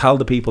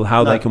the people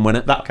how they can win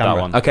it. That camera.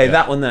 That one. Okay,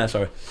 that one there.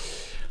 Sorry.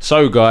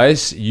 So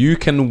guys, you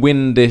can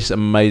win this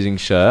amazing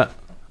shirt,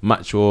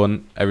 match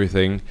worn,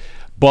 everything,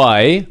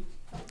 by.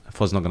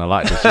 Foz's not going to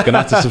like this. You're going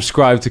to have to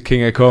subscribe to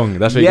King of Kong.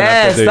 That's what you're going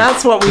to have to do.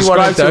 That's what we want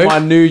to do. Subscribe to my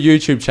new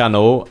YouTube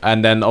channel,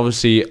 and then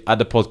obviously add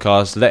the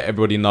podcast. Let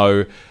everybody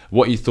know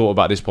what you thought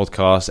about this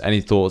podcast, any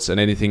thoughts and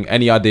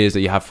any ideas that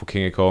you have for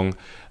King of Kong.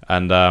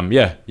 And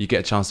you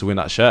get a chance to win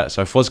that shirt.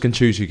 So Foz can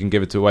choose who can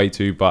give it away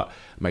to, but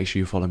make sure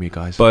you follow me,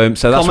 guys. Boom.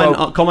 So that's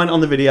comment on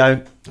the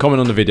video.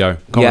 Comment on the video.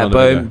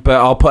 But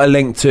I'll put a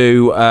link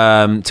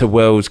to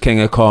Will's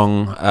King of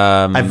Kong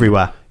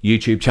everywhere.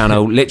 YouTube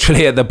channel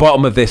literally at the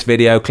bottom of this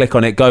video. Click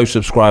on it, go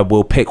subscribe.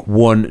 We'll pick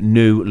one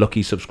new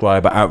lucky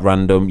subscriber at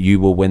random.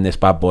 You will win this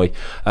bad boy.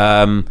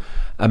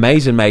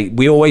 Amazing, mate.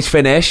 We always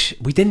finish.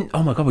 We didn't do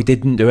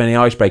any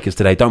icebreakers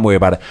today. Don't worry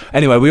about it.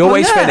 Anyway, we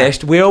always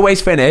finish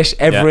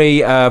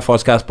every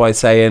Fozcast by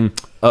saying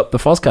up the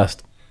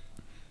Fozcast.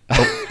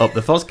 Up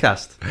the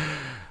Fozcast.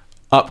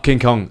 Up King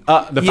Kong.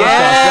 Up the Fozcast.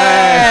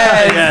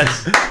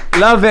 Yes.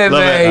 Love it,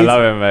 mate. I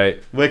love it,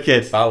 mate.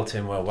 Wicked.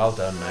 Baltimore, well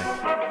done,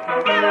 mate.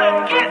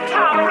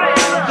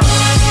 Guitar